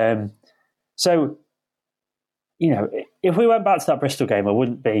 So, if we went back to that Bristol game, I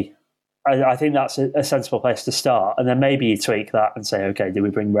wouldn't be... I think that's a sensible place to start. And then maybe you tweak that and say, okay, do we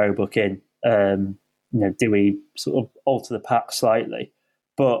bring Roebuck in? Do we sort of alter the pack slightly?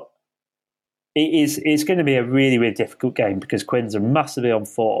 But it's going to be a really, really difficult game because Quins are massively on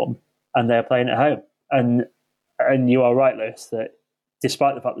form and they're playing at home. And you are right, Lewis, that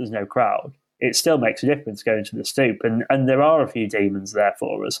despite the fact there's no crowd, it still makes a difference going to the Stoop. And there are a few demons there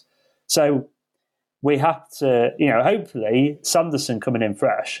for us. So we have to, hopefully Sanderson coming in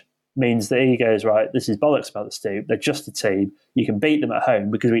fresh means that he goes, right, this is bollocks about the Stoop. They're just a team. You can beat them at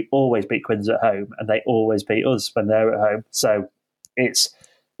home because we always beat Quins at home and they always beat us when they're at home. So it's,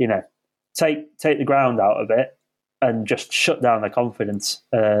 take the ground out of it and just shut down their confidence.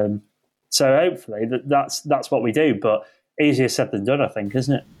 So hopefully that's what we do, but easier said than done, I think,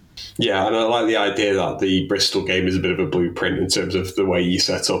 isn't it? Yeah, and I like the idea that the Bristol game is a bit of a blueprint in terms of the way you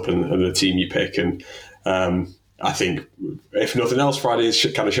set up and the team you pick. And I think, if nothing else, Friday has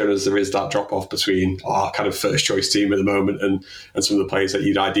kind of shown us there is that drop-off between our kind of first-choice team at the moment and some of the players that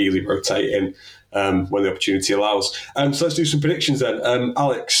you'd ideally rotate in when the opportunity allows. So let's do some predictions then.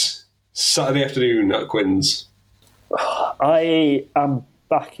 Alex, Saturday afternoon at Quins. I am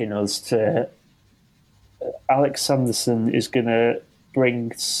backing us to... Alex Sanderson is going to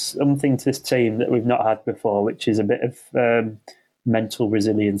bring something to this team that we've not had before, which is a bit of mental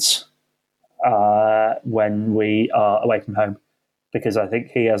resilience when we are away from home, because I think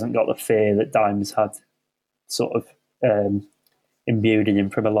he hasn't got the fear that Dimes had sort of imbued in him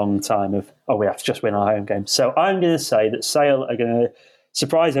from a long time of, we have to just win our home game. So I'm going to say that Sale are going to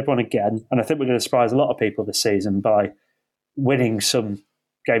surprise everyone again, and I think we're going to surprise a lot of people this season by winning some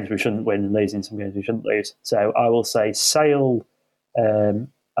games we shouldn't win and losing some games we shouldn't lose. So I will say Sale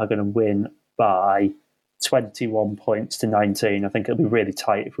are going to win by 21 points to 19. I think it'll be really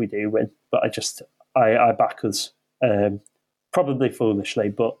tight if we do win, but I back us probably foolishly,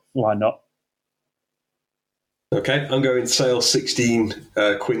 but why not? Okay, I'm going Sale 16,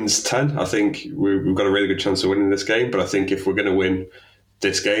 Quins 10. I think we've got a really good chance of winning this game, but I think if we're going to win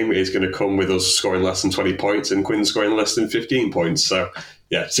this game, it's going to come with us scoring less than 20 points and Quins scoring less than 15 points. So,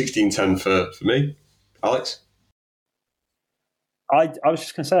 yeah, 16-10 for me. Alex? I was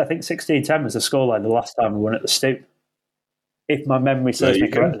just going to say, I think 16-10 was the scoreline the last time we won at the Stoop, if my memory serves me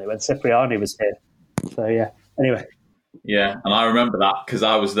correctly, when Cipriani was here. So, yeah. Anyway. Yeah, and I remember that because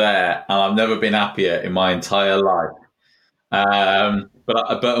I was there and I've never been happier in my entire life.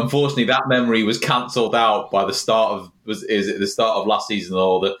 But unfortunately, that memory was cancelled out by the start of... Is it the start of last season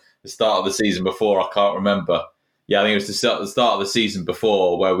or the start of the season before? I can't remember. Yeah, I think it was the start of the season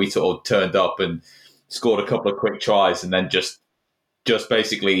before where we sort of turned up and scored a couple of quick tries and then just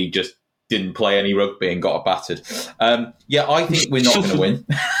basically just didn't play any rugby and got battered. I think we're not going to win.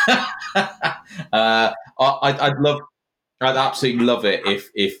 I'd absolutely love it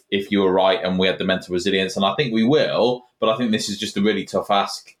if you were right and we had the mental resilience, and I think we will. But I think this is just a really tough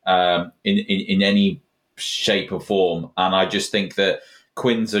ask in any shape or form, and I just think that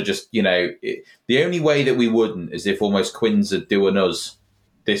Quins are just the only way that we wouldn't is if almost Quins are doing us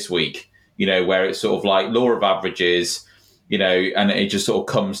this week, where it's sort of like law of averages. And it just sort of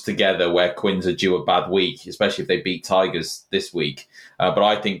comes together where Quins are due a bad week, especially if they beat Tigers this week. But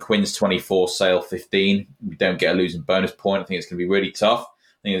I think Quins 24, Sale 15. We don't get a losing bonus point. I think it's going to be really tough.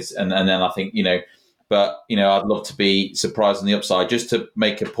 And then I think, but, I'd love to be surprised on the upside. Just to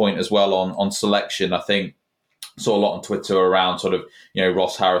make a point as well on selection, I think saw a lot on Twitter around sort of,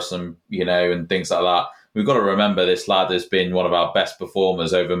 Ross Harrison, and things like that. We've got to remember this lad has been one of our best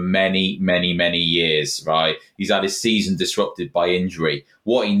performers over many, many, many years, right? He's had his season disrupted by injury.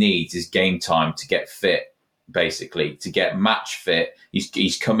 What he needs is game time to get fit, basically, to get match fit.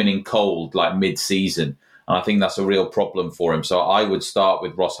 He's coming in cold, like mid-season, and I think that's a real problem for him. So I would start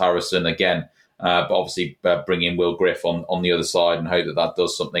with Ross Harrison again, but obviously bring in Will Griff on the other side and hope that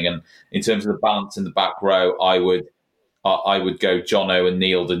does something. And in terms of the balance in the back row, I would go Jono and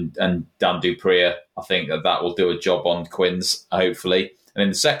Neil and Dan Dupree. I think that will do a job on Quins, hopefully. And in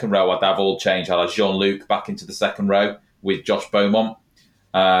the second row, I'd have all change. I'd have Jean-Luc back into the second row with Josh Beaumont.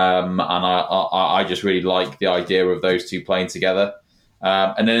 And I just really like the idea of those two playing together.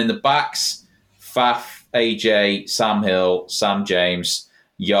 And then in the backs, Faf, AJ, Sam Hill, Sam James,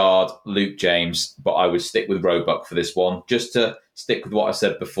 Yard, Luke James. But I would stick with Roebuck for this one, just to stick with what I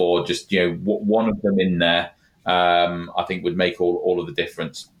said before. Just, one of them in there. I think would make all of the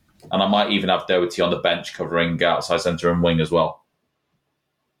difference. And I might even have Doherty on the bench covering outside centre and wing as well.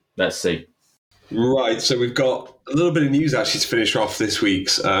 Let's see. Right, so we've got a little bit of news actually to finish off this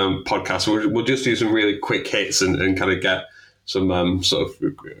week's podcast. We'll just do some really quick hits and kind of get some sort of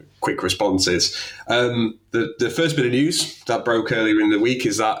quick responses. The first bit of news that broke earlier in the week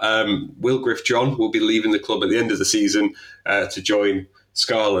is that Will Griff-John will be leaving the club at the end of the season to join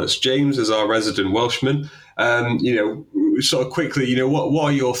Scarlets. James is our resident Welshman. Sort of quickly, what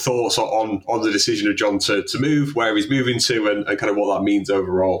are your thoughts on the decision of John to move, where he's moving to, and kind of what that means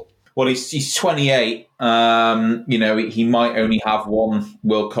overall? Well, he's 28. He might only have one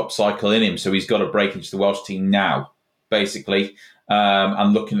World Cup cycle in him, so he's got to break into the Welsh team now, basically.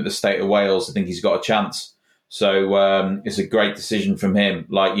 And looking at the state of Wales, I think he's got a chance. So it's a great decision from him.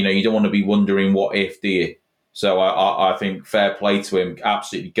 You don't want to be wondering what if, do you? So I think fair play to him.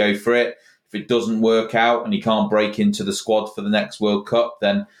 Absolutely go for it. If it doesn't work out and he can't break into the squad for the next World Cup,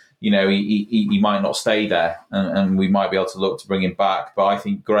 then he might not stay there, and we might be able to look to bring him back. But I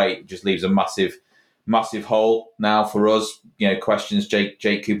think great. It just leaves a massive hole now for us. Questions. Jake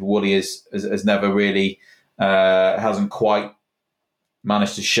Cooper-Woolley has never really hasn't quite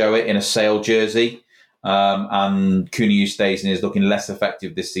managed to show it in a Sale jersey, and Cooney Eustace is looking less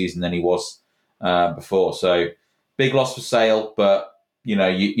effective this season than he was before. So big loss for Sale, but.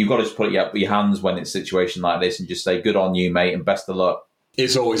 You've got to just put it up with your hands when it's a situation like this and just say, good on you, mate, and best of luck.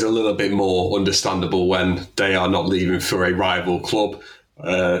 It's always a little bit more understandable when they are not leaving for a rival club.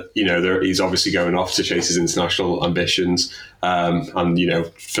 He's obviously going off to chase his international ambitions. And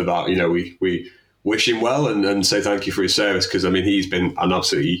for that, we wish him well and say thank you for his service, because, he's been an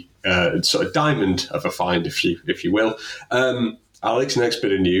absolutely sort of diamond of a find, if you will. Alex, next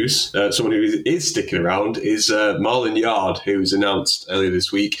bit of news. Someone who is sticking around is Marlon Yard, who was announced earlier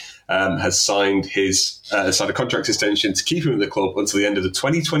this week, has signed a contract extension to keep him in the club until the end of the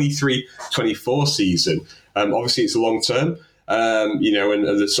 2023-24 season. Obviously, it's a long term. And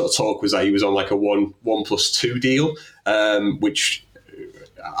the sort of talk was that he was on like a 1+2 deal, which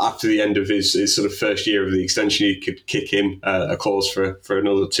after the end of his sort of first year of the extension, he could kick in a clause for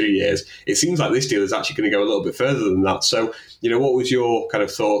another 2 years. It seems like this deal is actually going to go a little bit further than that. So, what was your kind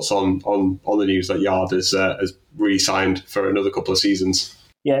of thoughts on the news that Yard has re-signed for another couple of seasons?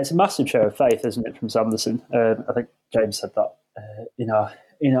 Yeah, it's a massive show of faith, isn't it, from Sanderson? I think James said that in our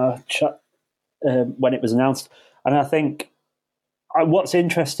chat when it was announced. And I think what's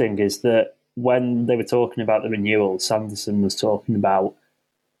interesting is that when they were talking about the renewal, Sanderson was talking about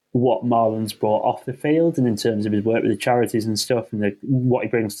what Marlon's brought off the field and in terms of his work with the charities and stuff and what he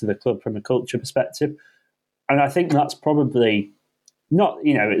brings to the club from a culture perspective. And I think that's probably not,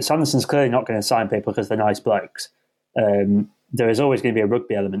 Sanderson's clearly not going to sign people because they're nice blokes. There is always going to be a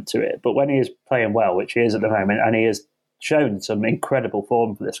rugby element to it. But when he is playing well, which he is at the moment, and he has shown some incredible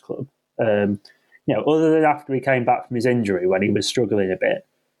form for this club, other than after he came back from his injury when he was struggling a bit,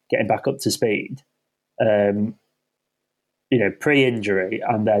 getting back up to speed, pre-injury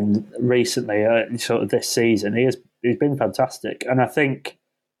and then recently, sort of this season, he's been fantastic. And I think,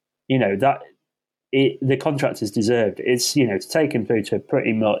 that the contract is deserved. It's, to take him through to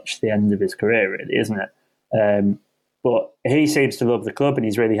pretty much the end of his career, really, isn't it? But he seems to love the club and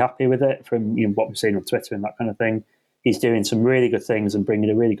he's really happy with it from what we've seen on Twitter and that kind of thing. He's doing some really good things and bringing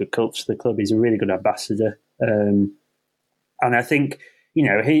a really good culture to the club. He's a really good ambassador. And I think,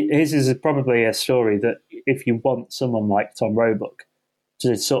 his is probably a story that if you want someone like Tom Roebuck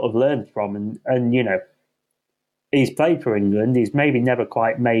to sort of learn from, and he's played for England, he's maybe never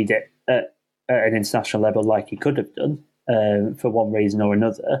quite made it at an international level like he could have done for one reason or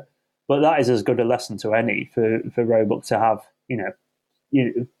another. But that is as good a lesson to any for Roebuck to have,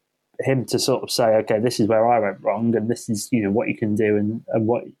 him to sort of say, okay, this is where I went wrong, and this is what you can do, and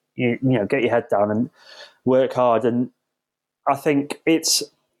what get your head down and work hard. And I think he's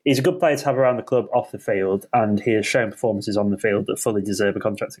a good player to have around the club off the field, and he has shown performances on the field that fully deserve a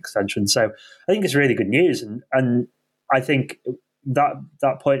contract extension. So I think it's really good news, and I think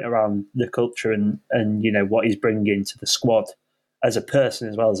that point around the culture and what he's bringing to the squad as a person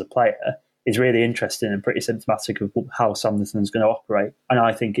as well as a player is really interesting and pretty symptomatic of how Sanderson's going to operate. And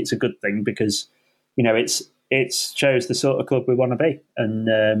I think it's a good thing because it shows the sort of club we want to be,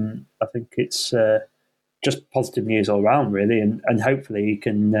 and I think it's just positive news all round, really, and hopefully he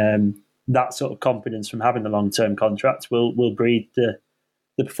can that sort of confidence from having the long-term contract will breed the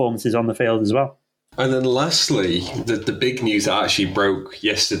performances on the field as well. And then lastly, the big news that actually broke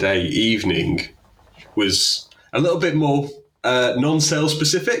yesterday evening was a little bit more non-sale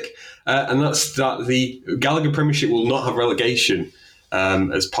specific, and that's that the Gallagher Premiership will not have relegation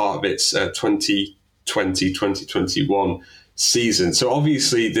as part of its 2020-2021 season. So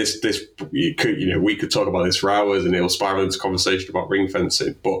obviously this we could talk about this for hours and it'll spiral into conversation about ring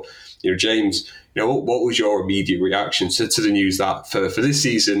fencing. But James, what was your immediate reaction to the news that for this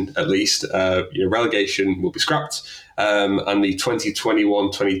season at least, relegation will be scrapped, and the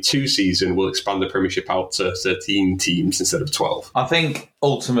 2021-22 season will expand the Premiership out to 13 teams instead of 12? I think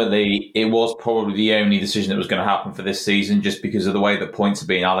ultimately it was probably the only decision that was going to happen for this season, just because of the way that points are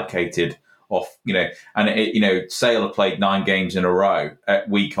being allocated off, and Sale have played 9 games in a row,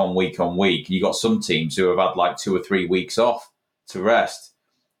 week on week on week, and you got some teams who have had like 2 or 3 weeks off to rest.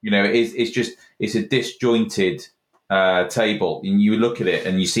 It's a disjointed table, and you look at it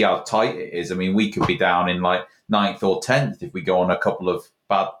and you see how tight it is. I mean, we could be down in like 9th or 10th if we go on a couple of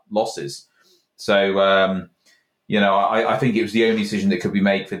bad losses. So, I think it was the only decision that could be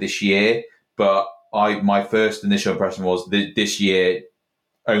made for this year. But my first initial impression was this year,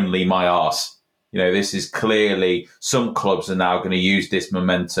 only my arse. This is clearly, some clubs are now going to use this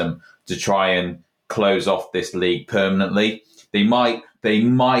momentum to try and close off this league permanently. They might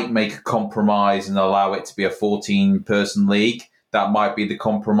make a compromise and allow it to be a 14-person league. That might be the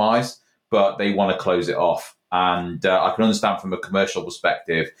compromise, but they want to close it off. And I can understand from a commercial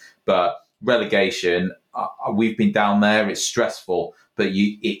perspective, but relegation, we've been down there. It's stressful, but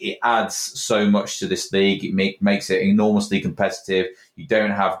it adds so much to this league. It makes it enormously competitive. You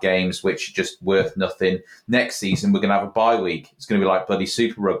don't have games which are just worth nothing. Next season, we're going to have a bye week. It's going to be like bloody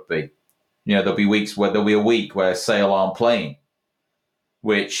Super Rugby. There'll be weeks where there'll be a week where Sale aren't playing,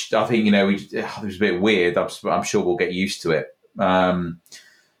 which I think, it was a bit weird. I'm sure we'll get used to it. What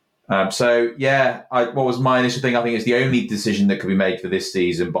was my initial thing? I think it's the only decision that could be made for this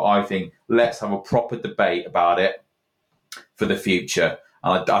season, but I think let's have a proper debate about it for the future.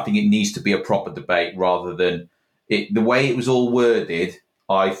 And I think it needs to be a proper debate rather than it. The way it was all worded,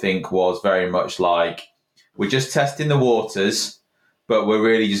 I think, was very much like, we're just testing the waters, but we're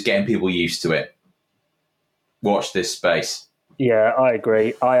really just getting people used to it. Watch this space. Yeah, I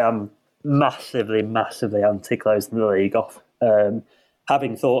agree. I am massively, massively anti-closing the league off.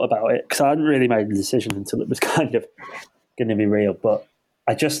 Having thought about it, because I hadn't really made the decision until it was kind of going to be real. But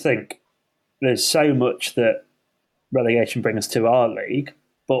I just think there's so much that relegation brings to our league,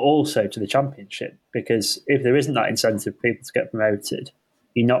 but also to the Championship. Because if there isn't that incentive for people to get promoted,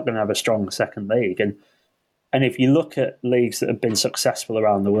 you're not going to have a strong second league. And if you look at leagues that have been successful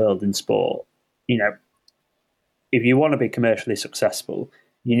around the world in sport, if you want to be commercially successful,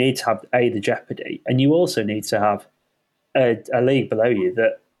 you need to have the jeopardy, and you also need to have a league below you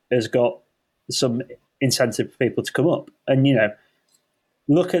that has got some incentive for people to come up. And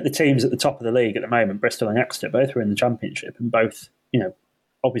look at the teams at the top of the league at the moment. Bristol and Exeter both are in the Championship, and both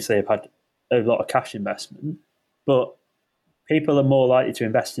obviously have had a lot of cash investment, but people are more likely to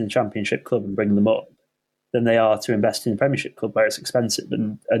invest in a Championship club and bring them up than they are to invest in a Premiership club where it's expensive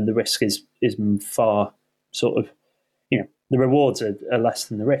and the risk is far sort of, the rewards are less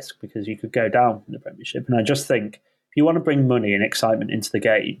than the risk because you could go down in the Premiership. And I just think if you want to bring money and excitement into the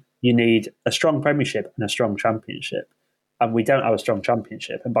game, you need a strong Premiership and a strong Championship. And we don't have a strong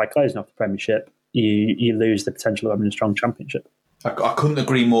Championship. And by closing off the Premiership, you lose the potential of having a strong Championship. I couldn't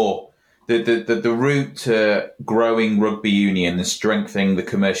agree more. The route to growing rugby union and strengthening the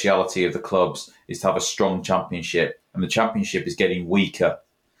commerciality of the clubs is to have a strong Championship. And the Championship is getting weaker.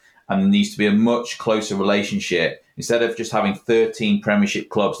 And there needs to be a much closer relationship. Instead of just having 13 Premiership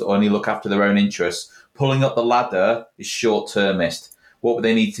clubs that only look after their own interests, pulling up the ladder is short-termist. What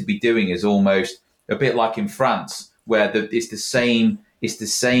they need to be doing is almost a bit like in France, where it's the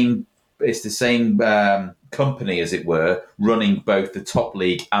same company, as it were, running both the top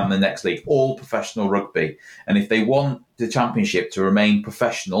league and the next league, all professional rugby. And if they want the Championship to remain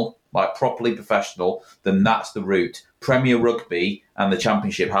professional, like properly professional, then that's the route. Premier Rugby and the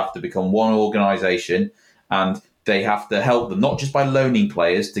Championship have to become one organisation, and they have to help them, not just by loaning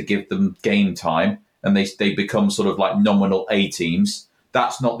players to give them game time, and they become sort of like nominal A teams.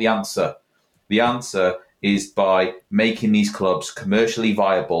 That's not the answer. The answer is by making these clubs commercially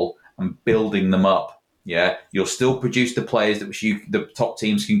viable and building them up. Yeah, you'll still produce the players that the top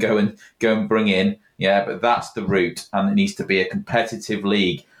teams can go and bring in. Yeah, but that's the route, and it needs to be a competitive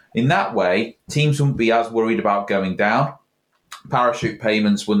league. In that way, teams wouldn't be as worried about going down. Parachute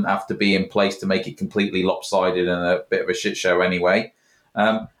payments wouldn't have to be in place to make it completely lopsided and a bit of a shit show anyway.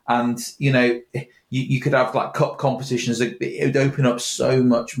 And you could have like cup competitions. It would open up so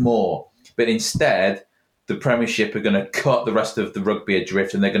much more. But instead, the Premiership are going to cut the rest of the rugby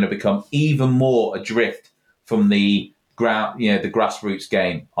adrift, and they're going to become even more adrift from the ground, the grassroots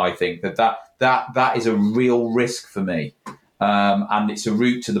game. I think that is a real risk for me, and it's a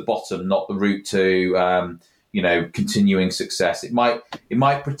route to the bottom, not the route to continuing success. It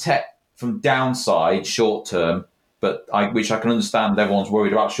might protect from downside short term, but which I can understand. Everyone's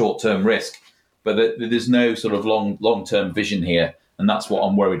worried about short term risk, but there's no sort of long term vision here, and that's what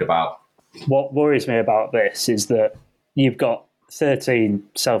I'm worried about. What worries me about this is that you've got 13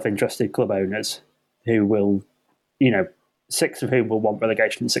 self-interested club owners who will, 6 of whom will want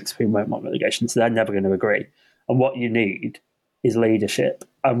relegation, 6 of whom won't want relegation, so they're never going to agree. And what you need is leadership.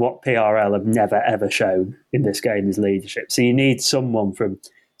 And what PRL have never, ever shown in this game is leadership. So you need someone from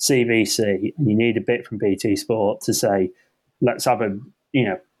CVC and you need a bit from BT Sport to say, let's have a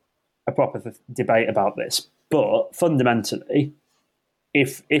proper debate about this. But fundamentally,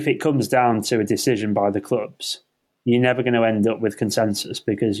 if it comes down to a decision by the clubs, you're never going to end up with consensus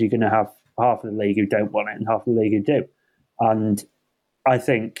because you're going to have half of the league who don't want it and half of the league who do. And I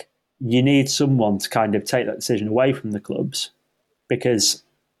think you need someone to kind of take that decision away from the clubs because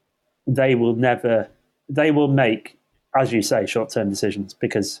they will make, as you say, short-term decisions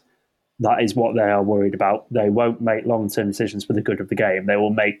because that is what they are worried about. They won't make long-term decisions for the good of the game. They will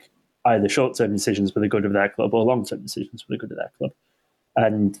make either short-term decisions for the good of their club or long-term decisions for the good of their club.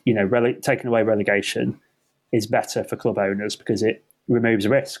 And, taking away relegation is better for club owners because it removes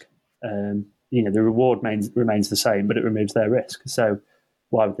risk. The reward remains the same, but it removes their risk. So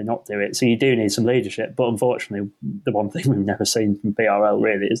why would they not do it? So you do need some leadership. But unfortunately, the one thing we've never seen from PRL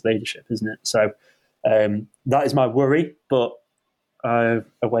really is leadership, isn't it? So that is my worry, but I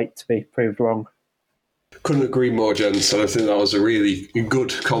await to be proved wrong. Couldn't agree more, gents. I think that was a really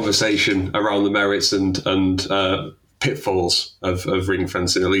good conversation around the merits and pitfalls of ring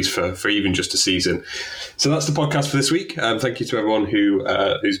fencing, at least for even just a season. So that's the podcast for this week. Thank you to everyone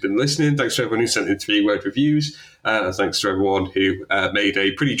who's been listening. Thanks to everyone who sent in 3-word reviews. Thanks to everyone who made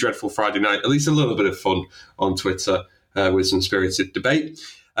a pretty dreadful Friday night at least a little bit of fun on Twitter with some spirited debate.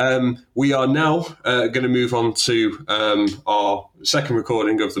 We are now going to move on to our second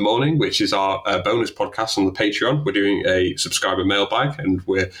recording of the morning, which is our bonus podcast on the Patreon. We're doing a subscriber mailbag, and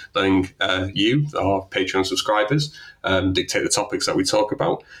we're letting you, our Patreon subscribers, dictate the topics that we talk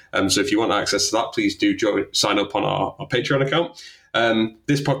about. So if you want access to that, please do sign up on our Patreon account.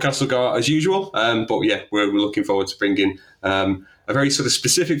 This podcast will go out as usual, but yeah, we're looking forward to bringing a very sort of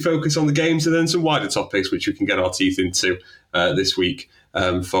specific focus on the games and then some wider topics which we can get our teeth into this week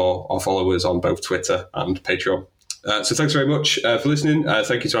for our followers on both Twitter and Patreon. So thanks very much for listening.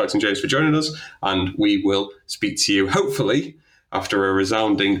 Thank you to Alex and James for joining us, and we will speak to you hopefully after a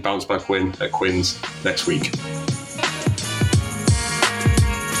resounding bounce back win at Quins next week.